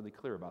 Paul's really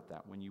clear about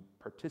that. When you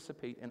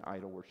participate in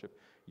idol worship,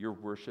 you're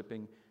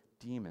worshiping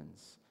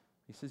demons.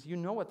 He says, you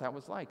know what that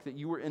was like, that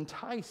you were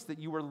enticed, that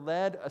you were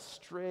led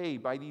astray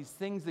by these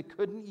things that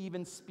couldn't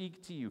even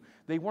speak to you.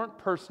 They weren't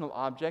personal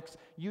objects.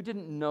 You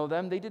didn't know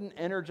them. They didn't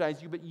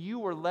energize you, but you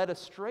were led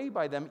astray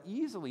by them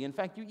easily. In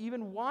fact, you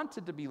even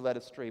wanted to be led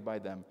astray by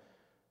them.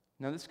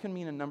 Now, this can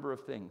mean a number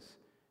of things.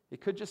 It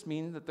could just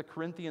mean that the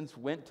Corinthians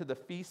went to the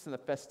feasts and the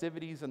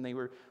festivities and they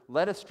were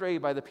led astray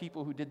by the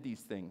people who did these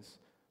things.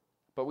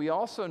 But we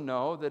also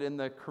know that in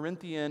the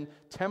Corinthian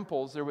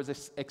temples there was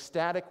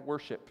ecstatic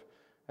worship.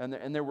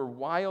 And there were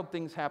wild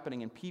things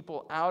happening and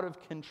people out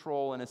of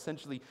control and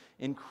essentially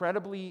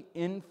incredibly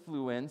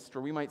influenced,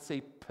 or we might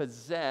say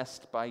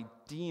possessed, by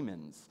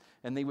demons.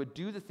 And they would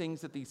do the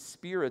things that these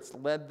spirits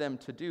led them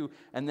to do.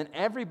 And then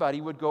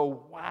everybody would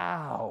go,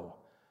 wow,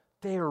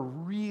 they're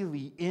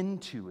really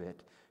into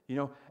it. You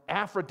know,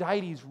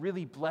 Aphrodite's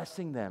really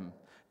blessing them.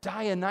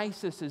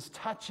 Dionysus is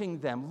touching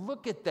them.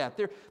 Look at that.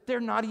 They're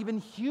not even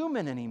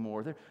human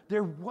anymore.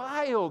 They're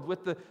wild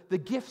with the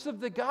gifts of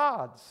the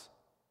gods.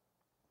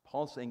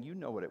 Paul's saying, you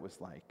know what it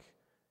was like.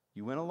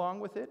 You went along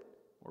with it,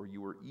 or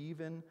you were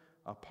even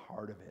a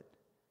part of it.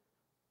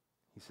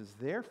 He says,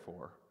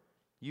 therefore,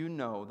 you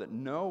know that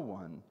no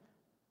one,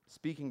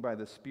 speaking by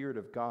the Spirit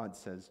of God,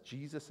 says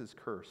Jesus is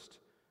cursed,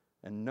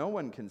 and no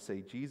one can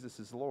say Jesus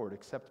is Lord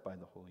except by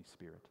the Holy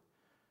Spirit.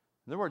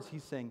 In other words,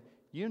 he's saying,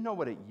 you know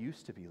what it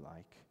used to be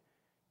like.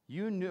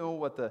 You know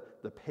what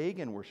the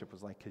pagan worship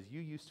was like because you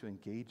used to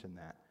engage in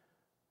that.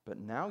 But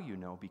now you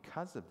know,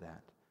 because of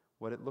that,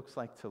 what it looks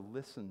like to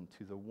listen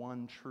to the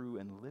one true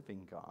and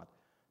living God,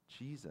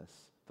 Jesus,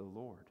 the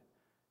Lord,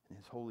 and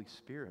his Holy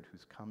Spirit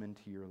who's come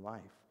into your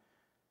life.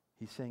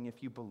 He's saying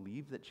if you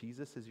believe that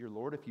Jesus is your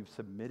Lord, if you've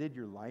submitted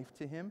your life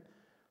to him,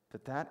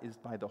 that is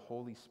by the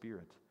Holy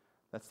Spirit.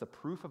 That's the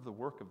proof of the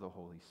work of the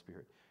Holy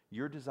Spirit.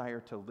 Your desire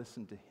to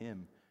listen to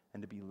him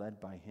and to be led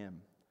by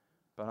him.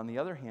 But on the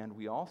other hand,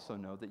 we also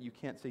know that you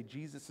can't say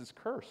Jesus is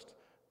cursed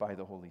by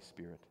the Holy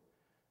Spirit.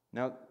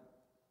 Now,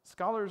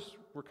 scholars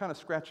were kind of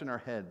scratching our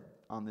head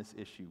on this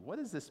issue. What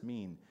does this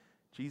mean?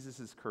 Jesus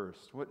is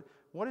cursed.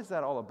 What is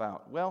that all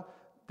about? Well,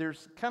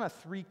 there's kind of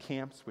three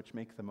camps which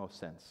make the most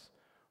sense.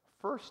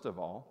 First of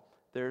all,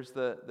 there's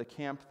the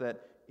camp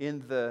that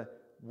in the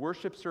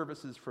worship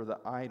services for the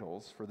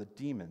idols, for the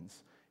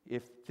demons,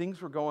 if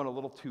things were going a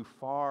little too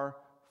far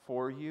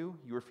for you,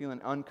 you were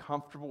feeling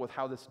uncomfortable with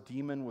how this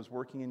demon was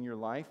working in your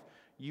life,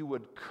 you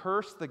would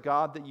curse the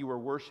God that you were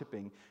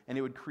worshiping, and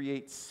it would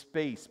create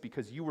space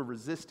because you were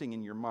resisting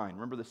in your mind.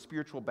 Remember, the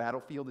spiritual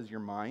battlefield is your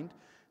mind,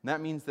 and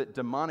that means that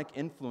demonic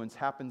influence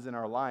happens in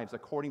our lives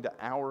according to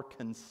our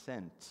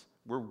consent.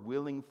 We're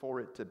willing for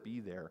it to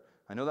be there.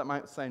 I know that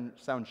might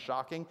sound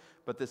shocking,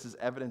 but this is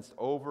evidenced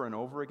over and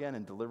over again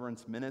in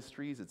deliverance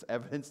ministries. It's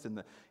evidenced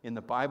in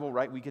the Bible,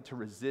 right? We get to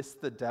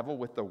resist the devil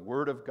with the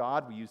word of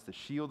God. We use the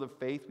shield of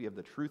faith. We have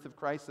the truth of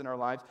Christ in our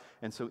lives.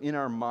 And so in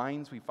our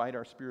minds, we fight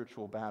our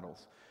spiritual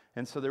battles.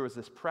 And so there was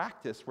this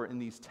practice where in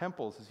these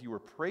temples, as you were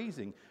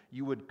praising,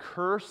 you would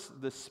curse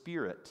the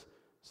spirit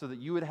so that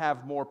you would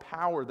have more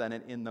power than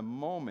it in the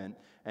moment,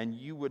 and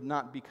you would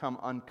not become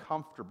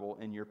uncomfortable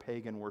in your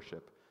pagan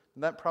worship.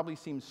 And that probably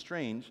seems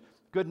strange.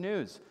 Good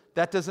news,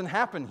 that doesn't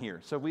happen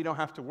here, so we don't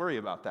have to worry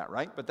about that,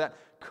 right? But that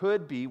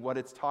could be what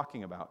it's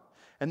talking about.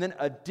 And then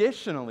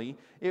additionally,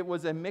 it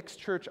was a mixed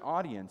church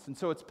audience. And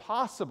so it's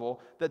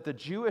possible that the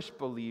Jewish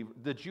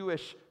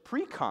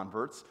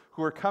pre-converts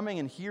who are coming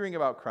and hearing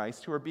about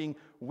Christ, who are being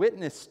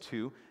witnessed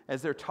to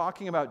as they're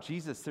talking about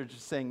Jesus, they're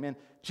just saying, man,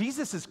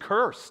 Jesus is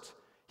cursed.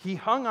 He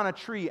hung on a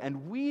tree,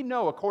 and we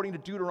know, according to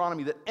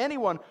Deuteronomy, that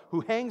anyone who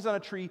hangs on a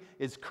tree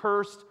is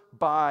cursed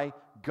by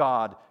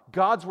God.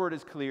 God's word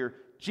is clear.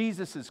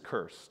 Jesus is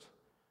cursed.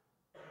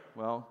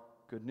 Well,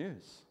 good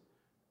news.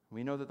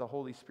 We know that the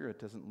Holy Spirit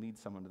doesn't lead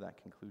someone to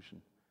that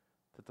conclusion.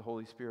 That the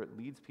Holy Spirit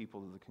leads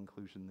people to the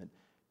conclusion that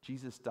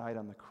Jesus died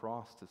on the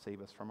cross to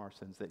save us from our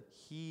sins, that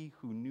he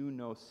who knew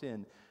no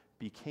sin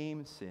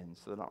became sin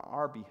so that on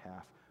our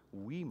behalf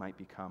we might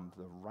become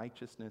the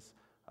righteousness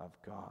of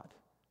God,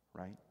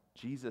 right?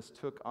 Jesus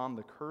took on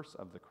the curse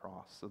of the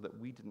cross so that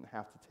we didn't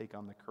have to take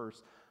on the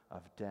curse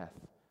of death.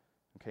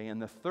 Okay,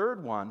 and the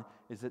third one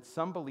is that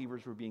some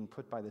believers were being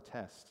put by the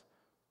test,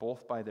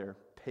 both by their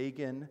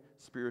pagan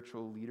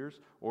spiritual leaders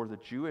or the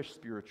Jewish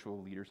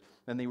spiritual leaders,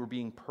 and they were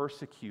being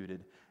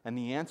persecuted. And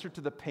the answer to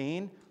the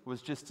pain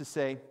was just to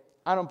say,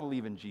 I don't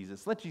believe in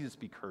Jesus. Let Jesus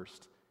be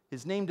cursed.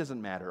 His name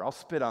doesn't matter. I'll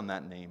spit on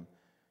that name.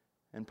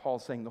 And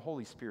Paul's saying the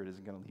Holy Spirit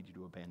isn't going to lead you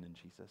to abandon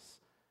Jesus.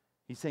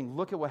 He's saying,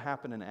 look at what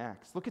happened in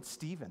Acts. Look at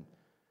Stephen.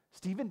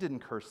 Stephen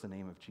didn't curse the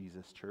name of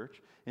Jesus,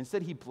 church.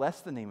 Instead, he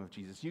blessed the name of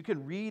Jesus. You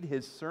can read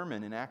his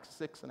sermon in Acts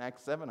 6 and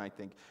Acts 7, I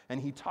think,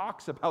 and he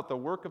talks about the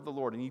work of the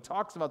Lord, and he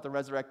talks about the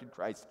resurrected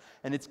Christ,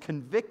 and it's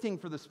convicting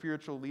for the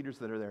spiritual leaders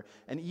that are there.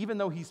 And even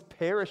though he's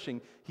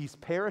perishing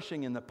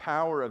in the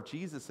power of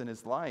Jesus in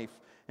his life.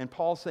 And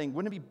Paul's saying,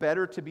 wouldn't it be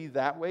better to be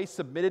that way,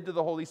 submitted to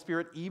the Holy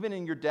Spirit, even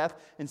in your death,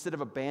 instead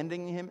of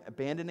abandoning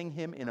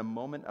him in a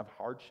moment of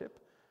hardship?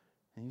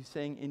 And he's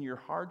saying, in your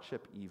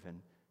hardship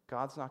even,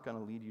 God's not going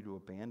to lead you to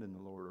abandon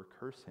the Lord or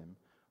curse him,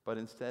 but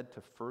instead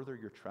to further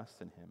your trust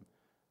in him,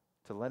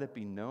 to let it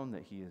be known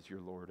that he is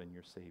your Lord and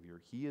your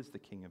Savior. He is the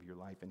King of your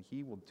life, and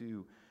he will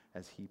do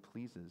as he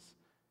pleases.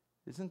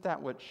 Isn't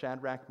that what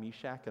Shadrach,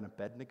 Meshach, and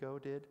Abednego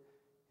did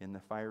in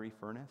the fiery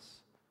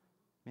furnace?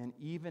 Man,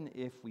 even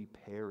if we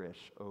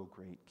perish, O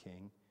great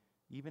King,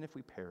 even if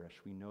we perish,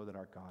 we know that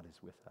our God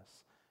is with us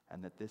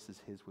and that this is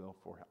his will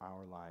for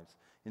our lives.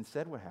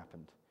 Instead, what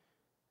happened?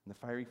 In the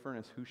fiery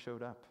furnace, who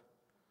showed up?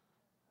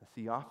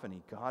 The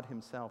theophany, God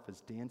himself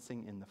is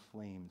dancing in the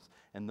flames.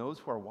 And those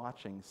who are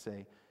watching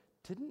say,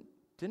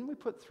 didn't we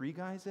put 3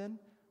 guys in?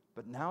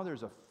 But now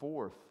there's a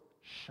 4th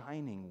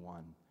shining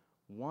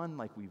one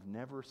like we've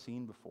never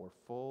seen before,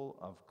 full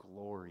of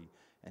glory.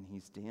 And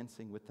he's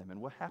dancing with them. And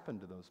what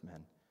happened to those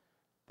men?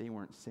 They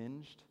weren't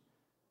singed.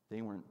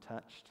 They weren't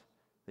touched.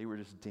 They were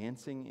just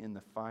dancing in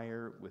the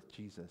fire with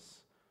Jesus.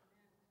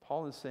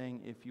 Paul is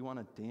saying, if you want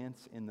to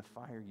dance in the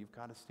fire, you've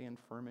got to stand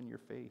firm in your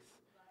faith.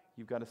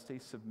 You've got to stay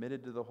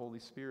submitted to the Holy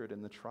Spirit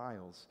in the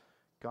trials.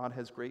 God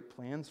has great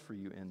plans for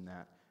you in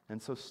that.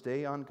 And so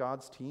stay on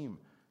God's team.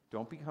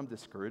 Don't become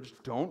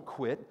discouraged. Don't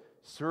quit.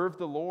 Serve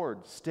the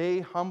Lord.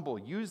 Stay humble.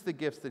 Use the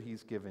gifts that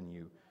he's given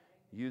you.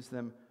 Use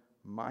them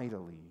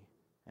mightily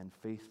and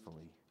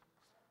faithfully.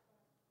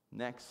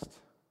 Next,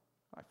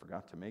 I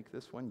forgot to make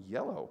this one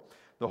yellow.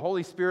 The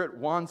Holy Spirit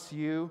wants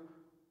you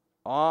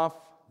off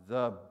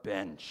the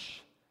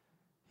bench.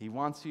 He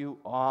wants you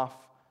off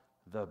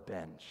the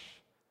bench.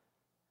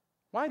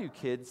 Why do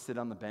kids sit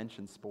on the bench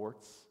in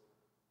sports?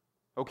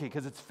 Okay,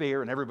 because it's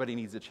fair and everybody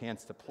needs a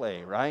chance to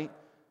play, right?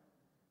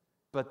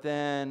 But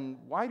then,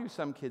 why do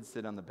some kids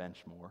sit on the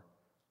bench more?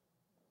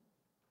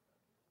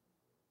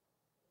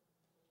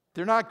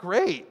 They're not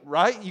great,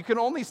 right? You can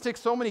only stick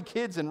so many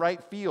kids in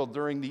right field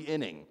during the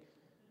inning.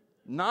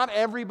 Not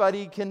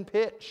everybody can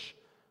pitch.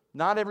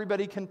 Not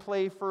everybody can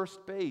play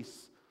first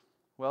base.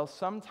 Well,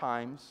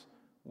 sometimes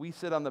we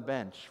sit on the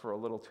bench for a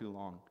little too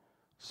long.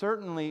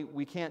 Certainly,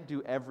 we can't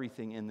do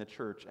everything in the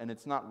church, and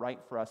it's not right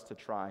for us to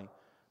try.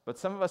 But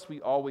some of us, we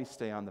always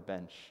stay on the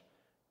bench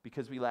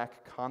because we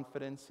lack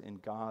confidence in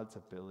God's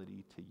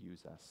ability to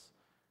use us.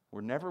 We're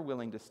never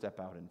willing to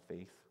step out in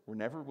faith. We're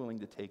never willing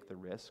to take the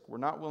risk. We're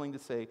not willing to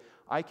say,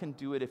 I can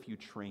do it if you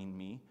train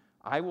me.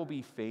 I will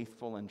be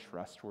faithful and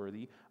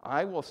trustworthy.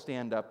 I will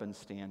stand up and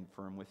stand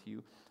firm with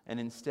you. And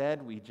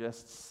instead, we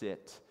just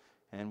sit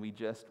and we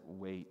just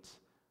wait.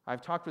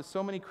 I've talked with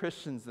so many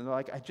Christians, and they're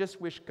like, I just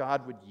wish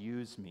God would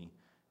use me.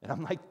 And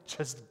I'm like,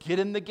 just get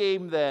in the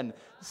game then.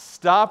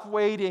 Stop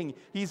waiting.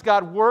 He's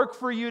got work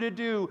for you to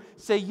do.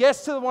 Say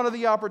yes to one of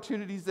the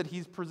opportunities that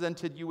He's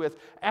presented you with.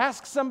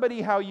 Ask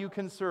somebody how you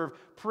can serve.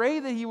 Pray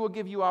that He will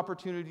give you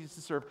opportunities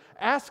to serve.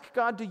 Ask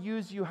God to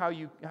use you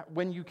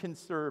when you can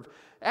serve.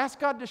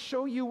 Ask God to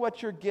show you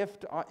what your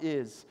gift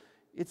is.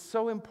 It's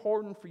so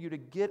important for you to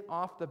get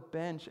off the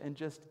bench and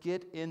just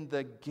get in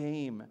the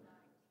game.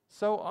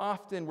 So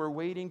often we're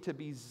waiting to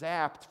be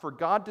zapped for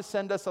God to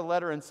send us a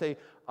letter and say,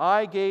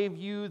 I gave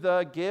you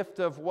the gift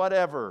of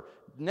whatever.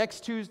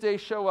 Next Tuesday,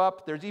 show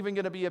up. There's even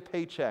going to be a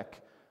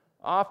paycheck.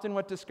 Often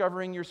what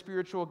discovering your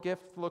spiritual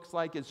gift looks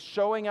like is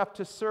showing up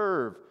to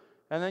serve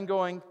and then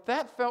going,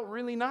 that felt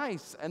really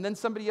nice. And then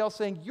somebody else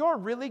saying, you're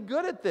really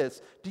good at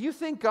this. Do you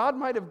think God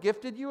might have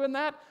gifted you in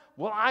that?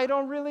 Well, I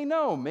don't really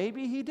know.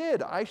 Maybe He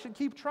did. I should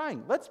keep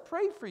trying. Let's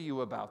pray for you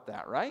about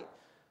that, right?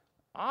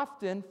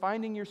 Often,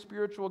 finding your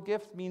spiritual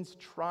gift means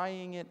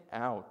trying it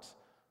out.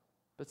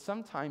 But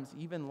sometimes,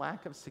 even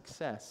lack of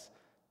success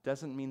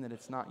doesn't mean that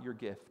it's not your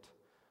gift.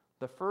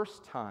 The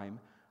first time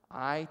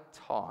I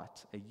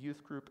taught a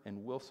youth group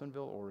in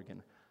Wilsonville,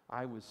 Oregon,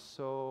 I was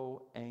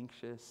so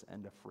anxious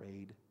and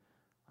afraid.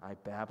 I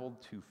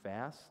babbled too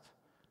fast.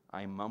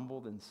 I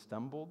mumbled and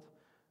stumbled.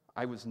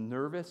 I was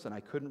nervous and I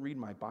couldn't read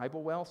my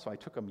Bible well, so I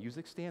took a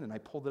music stand and I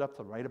pulled it up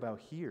to right about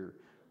here,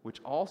 which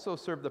also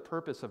served the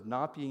purpose of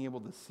not being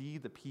able to see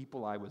the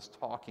people I was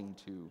talking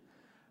to.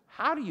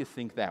 How do you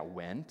think that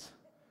went?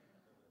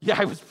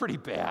 Yeah, it was pretty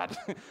bad.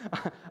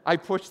 I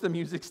pushed the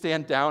music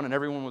stand down and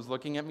everyone was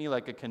looking at me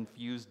like a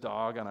confused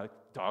dog on a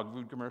dog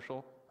food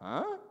commercial.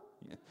 Huh?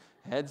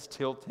 Heads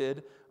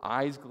tilted,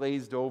 eyes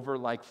glazed over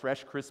like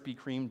fresh Krispy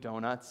Kreme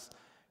donuts.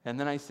 And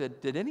then I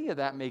said, did any of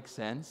that make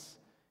sense?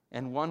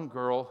 And one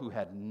girl who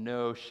had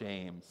no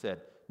shame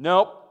said,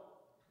 nope.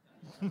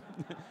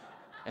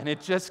 And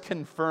it just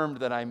confirmed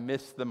that I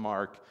missed the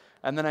mark.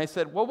 And then I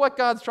said, well, what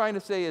God's trying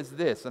to say is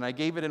this. And I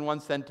gave it in one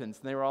sentence.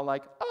 And they were all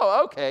like,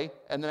 oh, okay.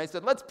 And then I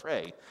said, let's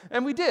pray.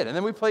 And we did. And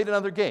then we played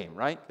another game,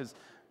 right? Because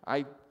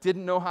I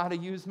didn't know how to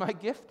use my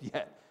gift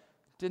yet.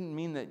 It didn't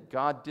mean that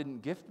God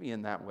didn't gift me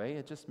in that way.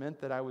 It just meant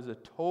that I was a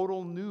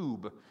total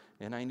noob.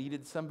 And I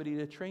needed somebody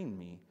to train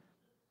me.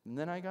 And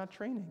then I got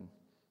training.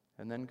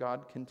 And then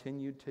God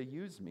continued to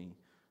use me.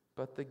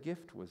 But the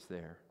gift was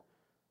there.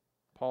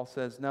 Paul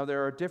says, now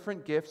there are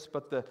different gifts,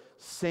 but the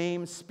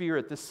same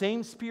Spirit. The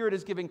same Spirit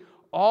is giving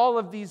all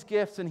of these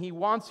gifts, and He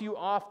wants you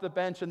off the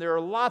bench. And there are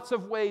lots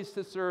of ways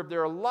to serve.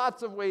 There are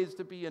lots of ways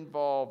to be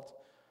involved.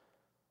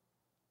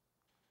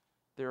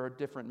 There are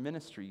different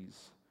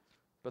ministries,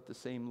 but the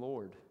same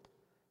Lord.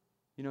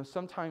 You know,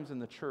 sometimes in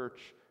the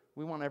church,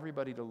 we want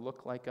everybody to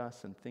look like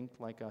us and think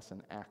like us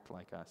and act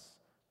like us.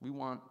 We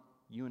want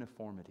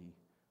uniformity.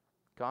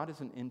 God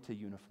isn't into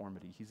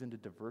uniformity. He's into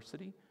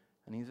diversity.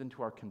 And He's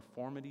into our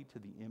conformity to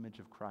the image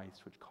of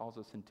Christ, which calls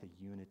us into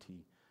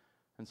unity.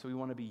 And so we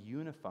want to be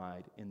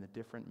unified in the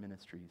different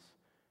ministries.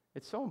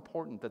 It's so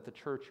important that the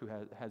church who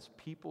has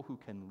people who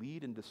can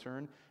lead and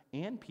discern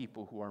and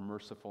people who are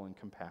merciful and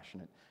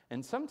compassionate.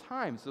 And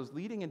sometimes those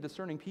leading and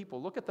discerning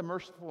people look at the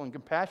merciful and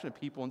compassionate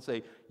people and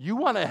say, you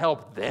want to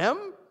help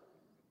them?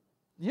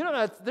 You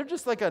know, they're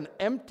just like an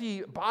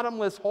empty,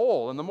 bottomless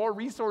hole. And the more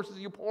resources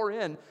you pour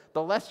in,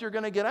 the less you're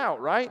going to get out,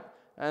 right?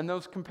 And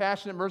those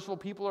compassionate, merciful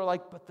people are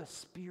like, but the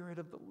Spirit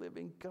of the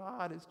living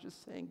God is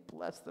just saying,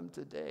 bless them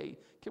today.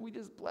 Can we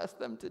just bless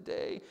them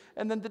today?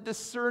 And then the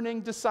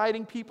discerning,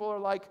 deciding people are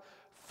like,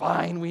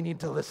 fine, we need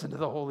to listen to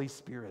the Holy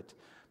Spirit.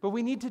 But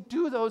we need to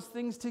do those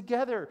things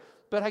together.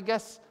 But I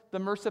guess the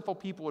merciful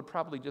people would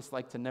probably just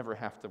like to never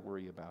have to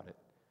worry about it.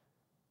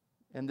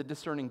 And the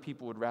discerning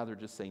people would rather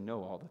just say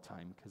no all the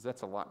time, because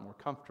that's a lot more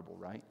comfortable,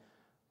 right?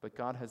 But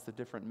God has the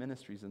different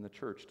ministries in the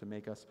church to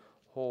make us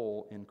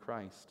whole in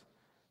Christ.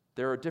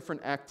 There are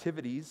different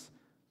activities,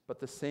 but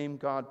the same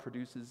God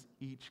produces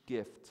each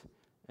gift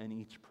and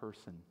each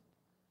person.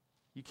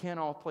 You can't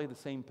all play the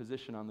same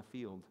position on the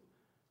field.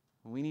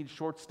 We need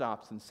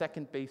shortstops and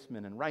second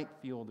basemen and right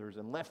fielders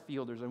and left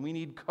fielders, and we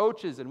need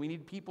coaches, and we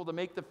need people to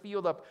make the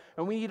field up,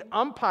 and we need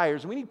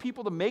umpires, and we need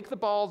people to make the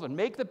balls and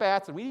make the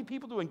bats, and we need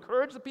people to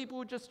encourage the people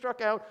who just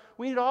struck out.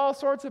 We need all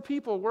sorts of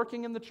people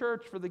working in the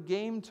church for the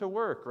game to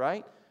work,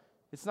 right?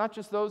 It's not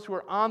just those who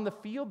are on the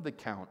field that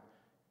count.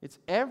 It's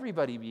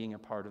everybody being a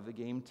part of the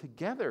game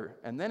together,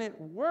 and then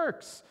it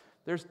works.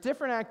 There's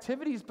different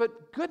activities,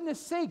 but goodness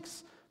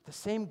sakes, the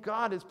same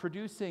God is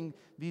producing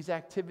these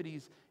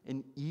activities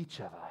in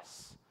each of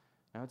us.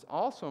 Now, it's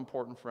also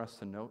important for us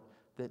to note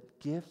that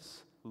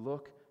gifts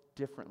look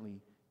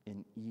differently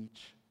in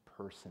each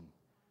person,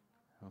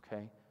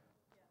 okay?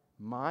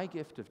 My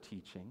gift of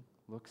teaching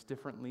looks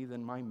differently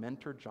than my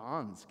mentor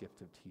John's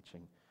gift of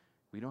teaching.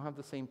 We don't have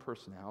the same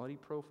personality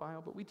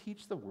profile, but we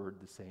teach the word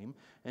the same,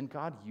 and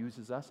God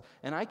uses us.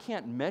 And I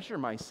can't measure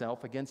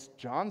myself against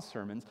John's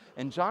sermons,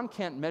 and John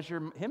can't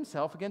measure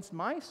himself against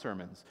my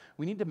sermons.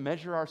 We need to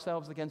measure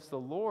ourselves against the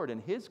Lord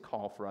and his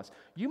call for us.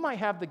 You might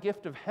have the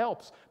gift of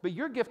helps, but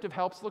your gift of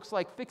helps looks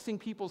like fixing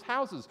people's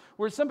houses,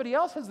 whereas somebody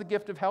else has the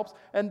gift of helps,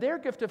 and their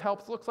gift of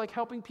helps looks like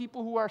helping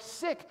people who are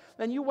sick.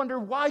 And you wonder,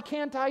 why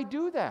can't I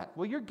do that?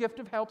 Well, your gift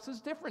of helps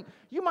is different.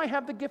 You might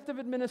have the gift of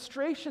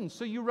administration,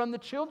 so you run the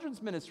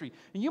children's ministry.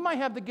 And you might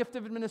have the gift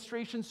of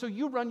administration, so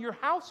you run your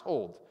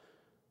household.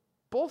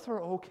 Both are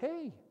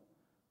okay.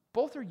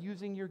 Both are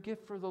using your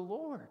gift for the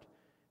Lord.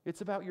 It's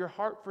about your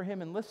heart for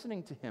him and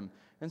listening to him.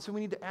 And so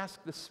we need to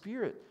ask the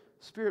Spirit,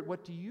 Spirit,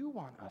 what do you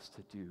want us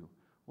to do?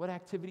 What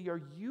activity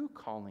are you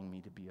calling me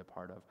to be a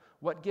part of?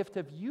 What gift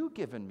have you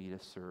given me to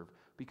serve?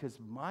 Because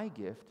my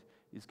gift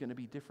is going to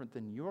be different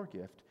than your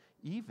gift,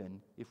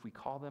 even if we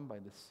call them by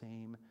the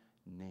same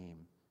name.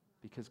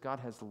 Because God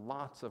has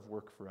lots of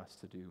work for us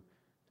to do.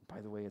 By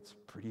the way, it's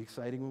pretty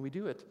exciting when we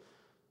do it.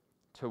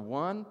 To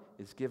one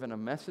is given a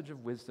message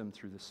of wisdom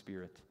through the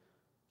Spirit.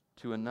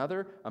 To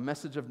another, a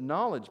message of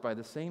knowledge by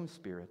the same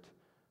Spirit.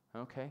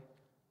 Okay.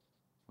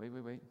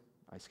 Wait.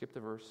 I skipped a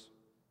verse.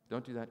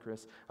 Don't do that,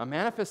 Chris. A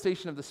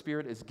manifestation of the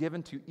Spirit is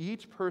given to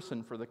each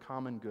person for the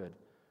common good.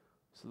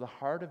 So the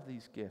heart of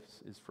these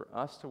gifts is for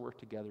us to work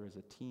together as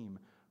a team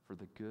for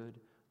the good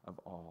of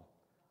all.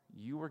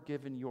 You are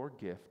given your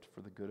gift for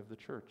the good of the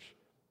church.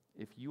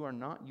 If you are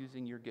not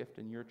using your gift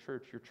in your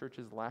church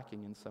is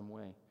lacking in some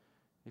way.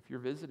 If you're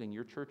visiting,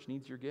 your church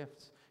needs your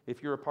gifts.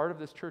 If you're a part of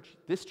this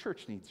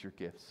church needs your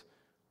gifts.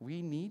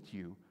 We need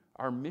you.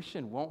 Our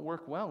mission won't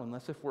work well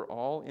unless if we're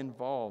all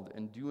involved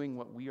and doing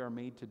what we are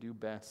made to do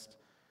best.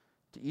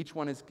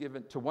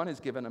 To one is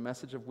given a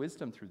message of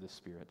wisdom through the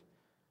Spirit.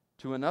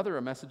 To another,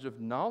 a message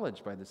of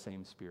knowledge by the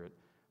same Spirit.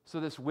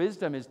 So this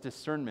wisdom is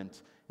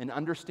discernment, an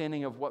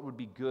understanding of what would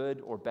be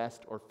good or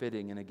best or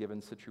fitting in a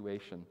given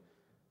situation.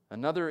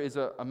 Another is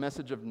a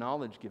message of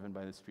knowledge given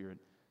by the Spirit.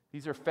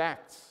 These are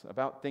facts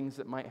about things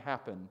that might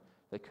happen,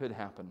 that could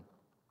happen.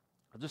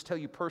 I'll just tell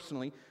you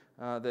personally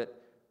that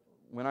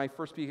when I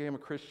first became a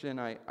Christian,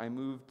 I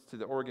moved to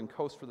the Oregon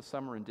coast for the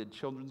summer and did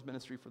children's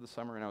ministry for the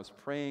summer, and I was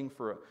praying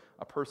for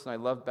a person I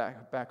loved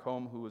back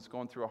home who was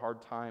going through a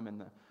hard time,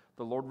 and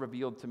the Lord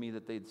revealed to me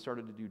that they'd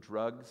started to do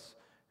drugs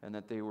and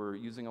that they were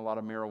using a lot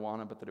of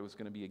marijuana, but that it was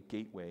going to be a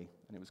gateway,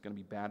 and it was going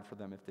to be bad for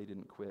them if they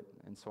didn't quit.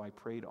 And so I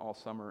prayed all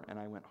summer, and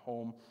I went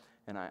home,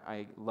 and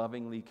I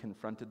lovingly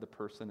confronted the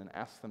person and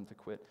asked them to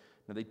quit.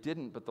 Now, they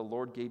didn't, but the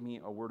Lord gave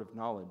me a word of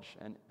knowledge,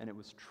 and it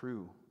was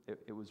true.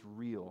 It was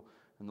real.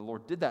 And the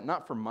Lord did that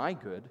not for my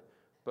good,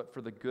 but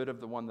for the good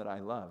of the one that I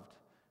loved.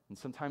 And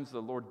sometimes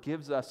the Lord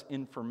gives us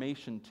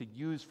information to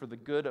use for the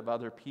good of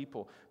other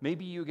people.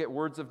 Maybe you get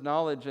words of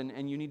knowledge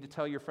and you need to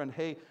tell your friend,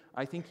 hey,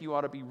 I think you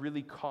ought to be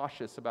really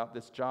cautious about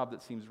this job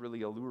that seems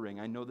really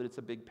alluring. I know that it's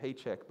a big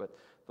paycheck, but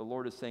the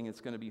Lord is saying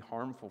it's going to be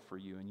harmful for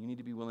you, and you need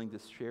to be willing to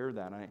share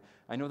that.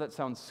 I know that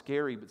sounds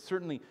scary, but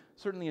certainly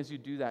as you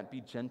do that,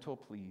 be gentle,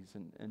 please,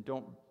 and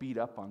don't beat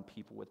up on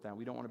people with that.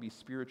 We don't want to be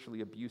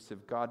spiritually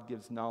abusive. God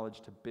gives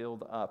knowledge to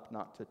build up,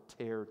 not to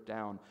tear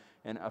down.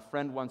 And a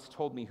friend once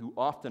told me, who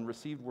often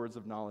received words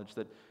of knowledge,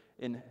 that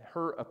in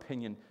her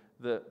opinion,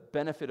 the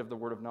benefit of the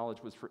word of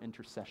knowledge was for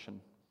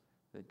intercession.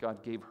 That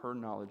God gave her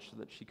knowledge so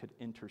that she could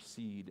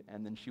intercede.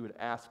 And then she would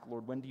ask,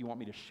 Lord, when do you want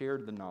me to share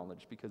the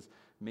knowledge? Because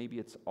maybe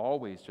it's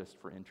always just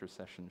for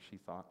intercession, she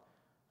thought.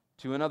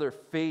 To another,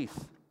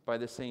 faith by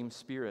the same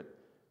Spirit.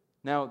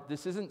 Now,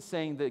 this isn't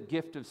saying the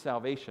gift of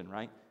salvation,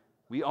 right?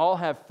 We all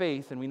have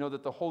faith, and we know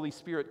that the Holy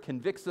Spirit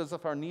convicts us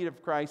of our need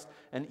of Christ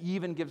and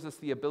even gives us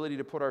the ability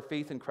to put our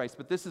faith in Christ.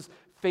 But this is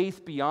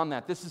faith beyond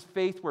that. This is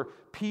faith where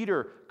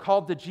Peter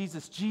called to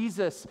Jesus,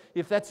 Jesus,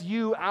 if that's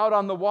you out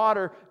on the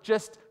water,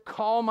 just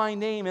call my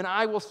name and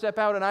I will step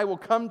out and I will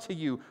come to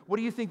you. What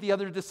do you think the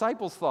other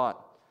disciples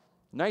thought?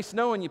 Nice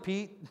knowing you,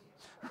 Pete.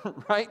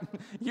 Right?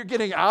 You're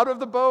getting out of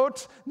the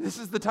boat. This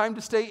is the time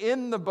to stay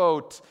in the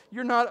boat.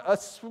 You're not a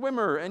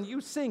swimmer and you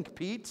sink,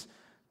 Pete.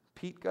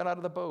 Pete got out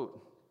of the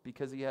boat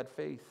because he had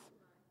faith.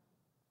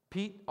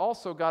 Pete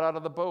also got out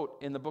of the boat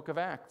in the book of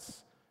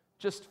Acts.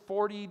 Just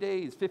 40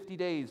 days, 50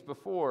 days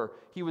before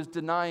he was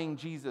denying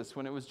Jesus,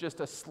 when it was just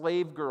a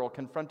slave girl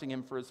confronting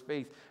him for his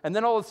faith. And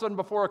then all of a sudden,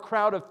 before a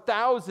crowd of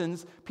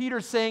thousands,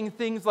 Peter's saying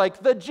things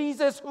like, the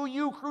Jesus who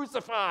you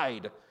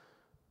crucified.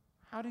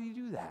 How did he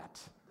do that?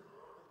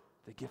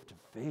 The gift of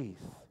faith,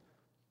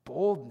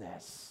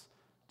 boldness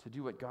to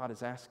do what God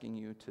is asking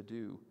you to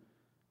do.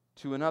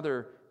 To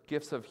another,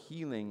 gifts of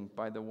healing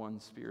by the one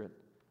Spirit.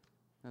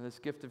 Now, this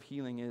gift of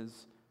healing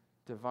is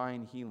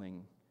divine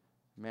healing,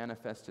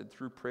 manifested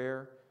through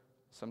prayer,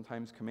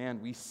 sometimes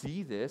command. We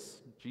see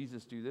this,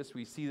 Jesus do this.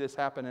 We see this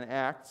happen in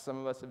Acts. Some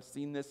of us have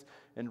seen this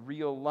in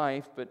real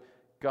life, but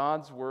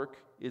God's work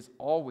is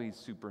always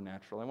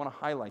supernatural. I want to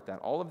highlight that.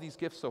 All of these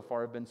gifts so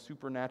far have been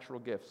supernatural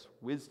gifts.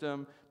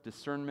 Wisdom,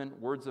 discernment,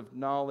 words of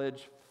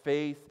knowledge,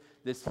 faith.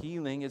 This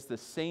healing is the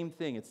same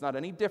thing. It's not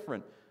any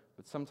different,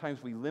 But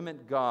sometimes we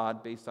limit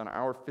God based on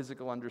our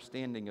physical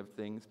understanding of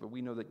things, but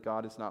we know that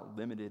God is not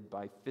limited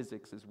by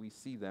physics as we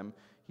see them.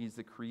 He's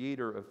the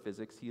creator of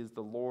physics. He is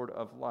the Lord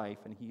of life,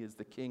 and he is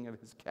the king of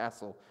his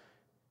castle.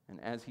 And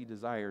as he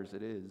desires,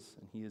 it is,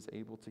 and he is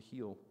able to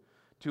heal.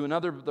 To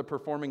another, the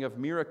performing of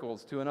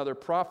miracles. To another,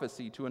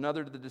 prophecy. To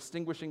another, the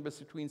distinguishing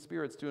between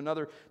spirits. To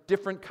another,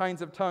 different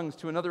kinds of tongues.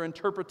 To another,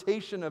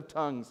 interpretation of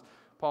tongues.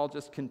 Paul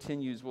just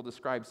continues. We'll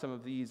describe some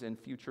of these in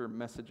future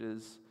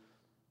messages.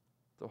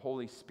 The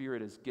Holy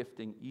Spirit is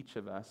gifting each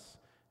of us,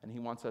 and he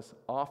wants us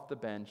off the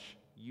bench,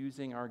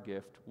 using our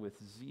gift with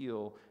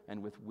zeal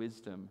and with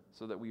wisdom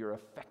so that we are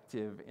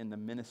effective in the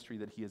ministry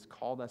that he has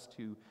called us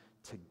to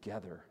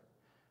together.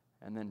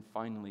 And then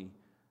finally,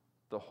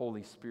 the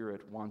Holy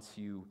Spirit wants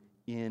you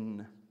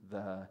in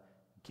the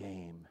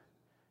game.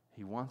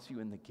 He wants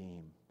you in the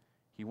game.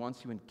 He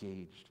wants you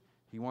engaged.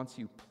 He wants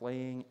you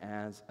playing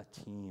as a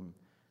team.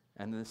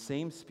 And the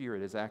same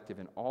Spirit is active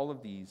in all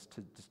of these,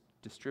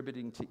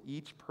 distributing to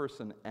each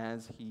person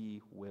as he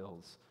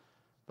wills.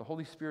 The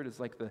Holy Spirit is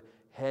like the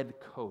head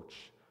coach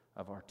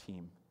of our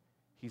team.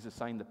 He's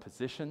assigned the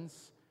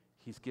positions.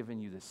 He's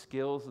given you the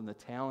skills and the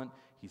talent.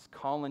 He's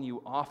calling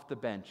you off the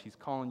bench. He's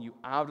calling you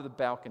out of the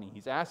balcony.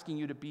 He's asking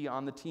you to be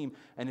on the team.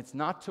 And it's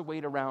not to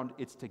wait around.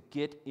 It's to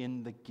get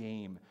in the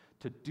game,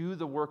 to do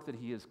the work that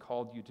he has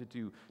called you to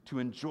do, to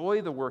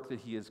enjoy the work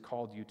that he has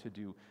called you to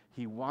do.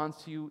 He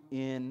wants you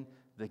in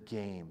the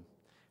game.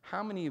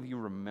 How many of you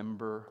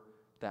remember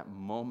that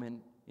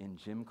moment in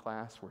gym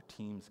class where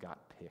teams got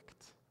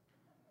picked?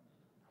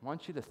 I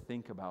want you to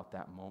think about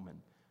that moment,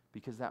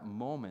 because that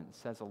moment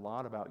says a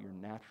lot about your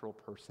natural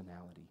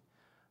personality.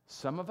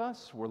 Some of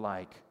us were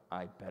like,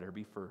 I better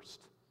be first.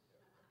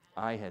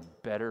 I had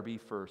better be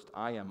first.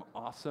 I am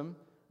awesome,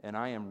 and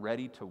I am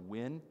ready to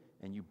win,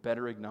 and you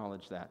better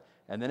acknowledge that.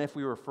 And then if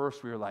we were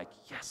first, we were like,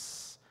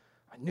 yes,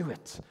 I knew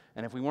it.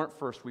 And if we weren't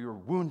first, we were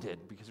wounded,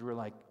 because we were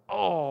like,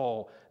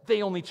 oh,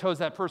 they only chose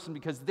that person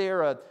because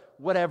they're a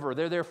whatever,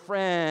 they're their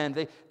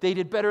friend, they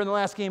did better in the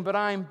last game, but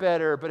I'm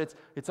better. But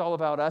it's all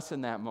about us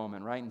in that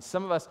moment, right? And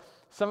some of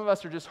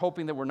us are just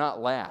hoping that we're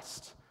not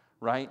last,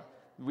 right?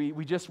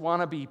 We just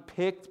want to be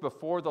picked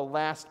before the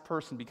last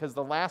person, because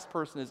the last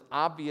person is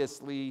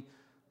obviously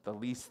the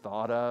least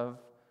thought of,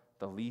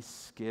 the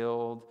least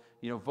skilled,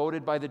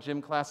 voted by the gym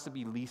class to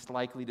be least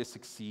likely to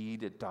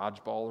succeed at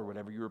dodgeball or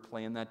whatever you were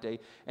playing that day.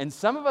 And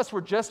some of us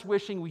were just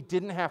wishing we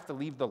didn't have to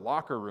leave the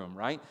locker room,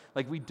 right?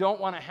 Like, we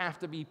don't want to have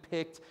to be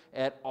picked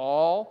at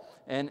all.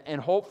 And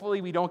hopefully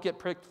we don't get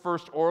picked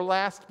first or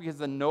last, because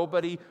then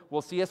nobody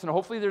will see us. And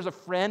hopefully there's a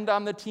friend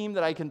on the team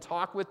that I can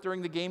talk with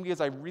during the game,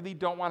 because I really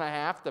don't want to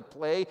have to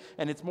play.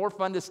 And it's more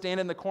fun to stand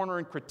in the corner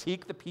and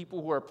critique the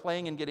people who are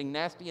playing and getting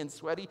nasty and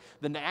sweaty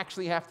than to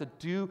actually have to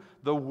do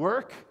the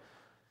work.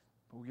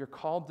 But you're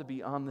called to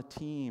be on the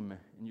team,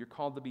 and you're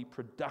called to be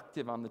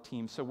productive on the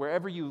team. So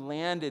wherever you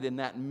landed in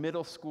that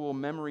middle school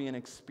memory and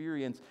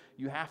experience,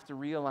 you have to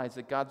realize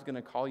that God's going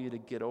to call you to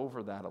get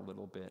over that a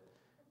little bit.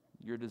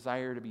 Your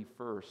desire to be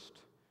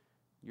first,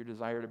 your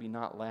desire to be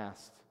not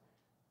last,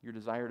 your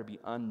desire to be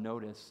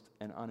unnoticed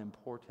and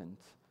unimportant,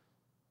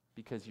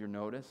 because you're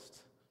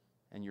noticed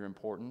and you're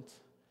important,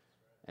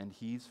 and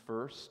he's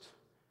first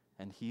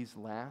and he's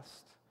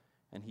last,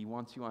 and he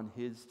wants you on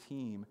his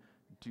team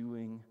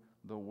doing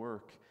the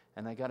work.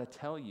 And I got to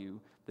tell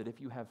you that if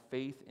you have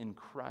faith in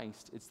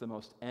Christ, it's the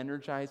most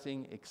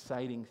energizing,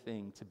 exciting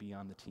thing to be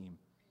on the team,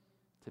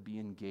 to be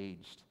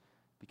engaged.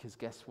 Because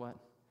guess what?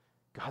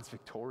 God's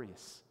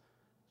victorious.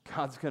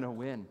 God's going to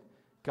win.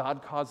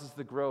 God causes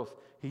the growth.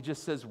 He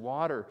just says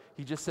water.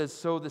 He just says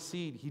sow the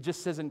seed. He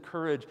just says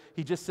encourage.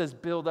 He just says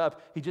build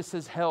up. He just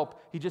says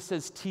help. He just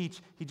says teach.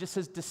 He just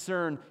says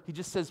discern. He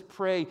just says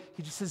pray.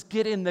 He just says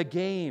get in the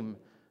game.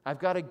 I've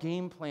got a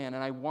game plan,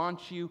 and I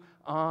want you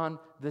on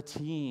the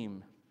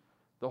team.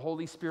 The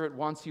Holy Spirit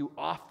wants you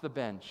off the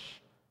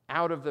bench,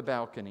 out of the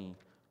balcony,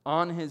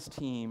 on his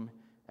team,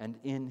 and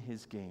in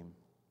his game.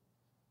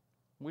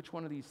 Which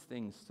one of these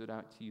things stood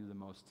out to you the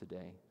most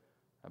today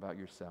about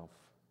yourself?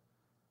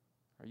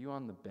 Are you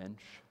on the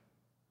bench?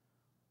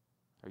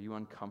 Are you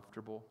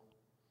uncomfortable?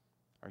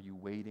 Are you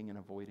waiting and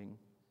avoiding?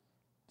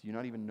 Do you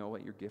not even know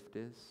what your gift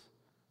is?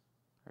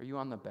 Are you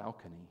on the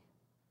balcony,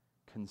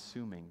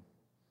 consuming,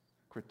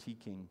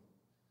 critiquing,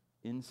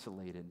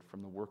 insulated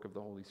from the work of the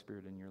Holy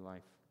Spirit in your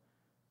life?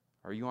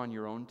 Are you on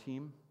your own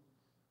team?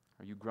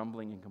 Are you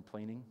grumbling and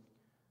complaining?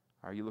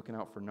 Are you looking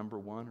out for number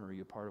one, or are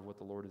you a part of what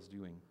the Lord is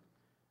doing?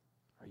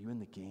 Are you in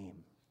the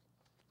game?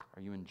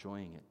 Are you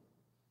enjoying it?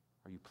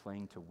 Are you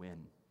playing to win?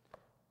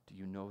 Do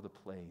you know the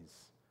plays?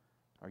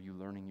 Are you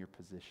learning your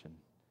position?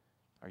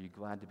 Are you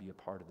glad to be a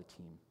part of the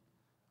team?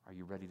 Are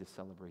you ready to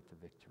celebrate the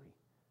victory?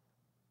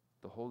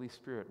 The Holy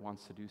Spirit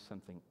wants to do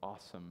something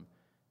awesome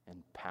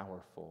and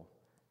powerful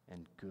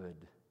and good,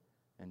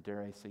 and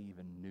dare I say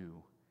even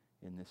new,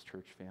 in this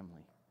church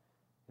family.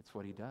 It's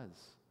what he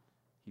does.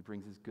 He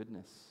brings his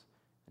goodness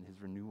and his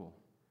renewal.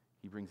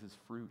 He brings his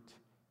fruit.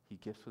 He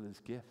gifts with his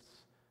gifts.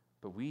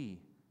 But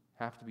we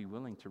have to be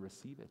willing to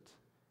receive it,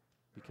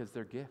 because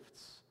they're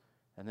gifts.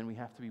 And then we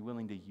have to be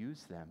willing to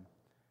use them,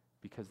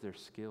 because they're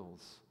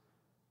skills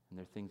and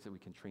they're things that we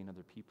can train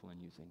other people in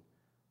using.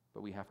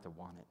 But we have to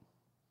want it.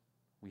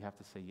 We have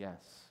to say,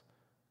 yes,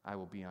 I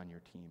will be on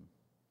your team.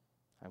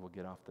 I will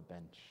get off the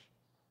bench.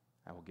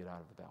 I will get out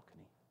of the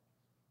balcony.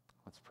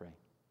 Let's pray.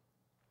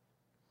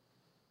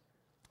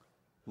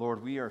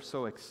 Lord, we are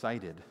so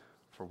excited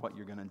for what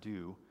you're going to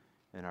do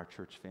in our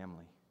church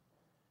family.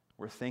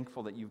 We're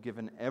thankful that you've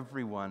given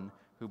everyone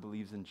who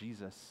believes in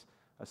Jesus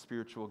a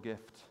spiritual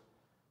gift,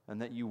 and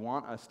that you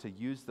want us to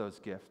use those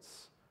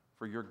gifts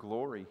for your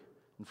glory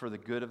and for the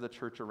good of the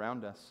church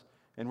around us.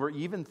 And we're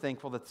even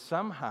thankful that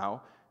somehow,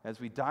 as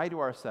we die to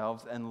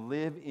ourselves and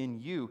live in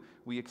you,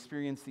 we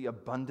experience the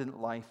abundant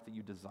life that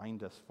you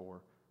designed us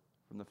for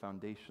from the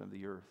foundation of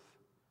the earth.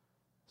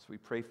 So we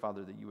pray,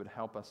 Father, that you would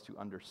help us to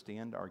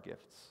understand our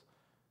gifts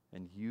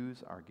and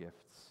use our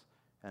gifts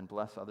and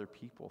bless other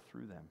people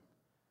through them.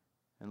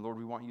 And Lord,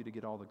 we want you to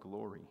get all the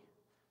glory.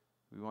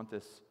 We want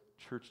this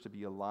church to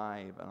be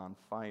alive and on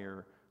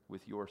fire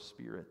with your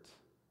Spirit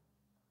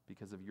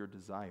because of your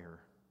desire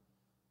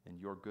and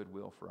your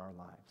goodwill for our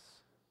lives.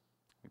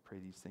 We pray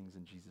these things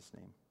in Jesus'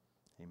 name.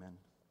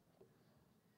 Amen.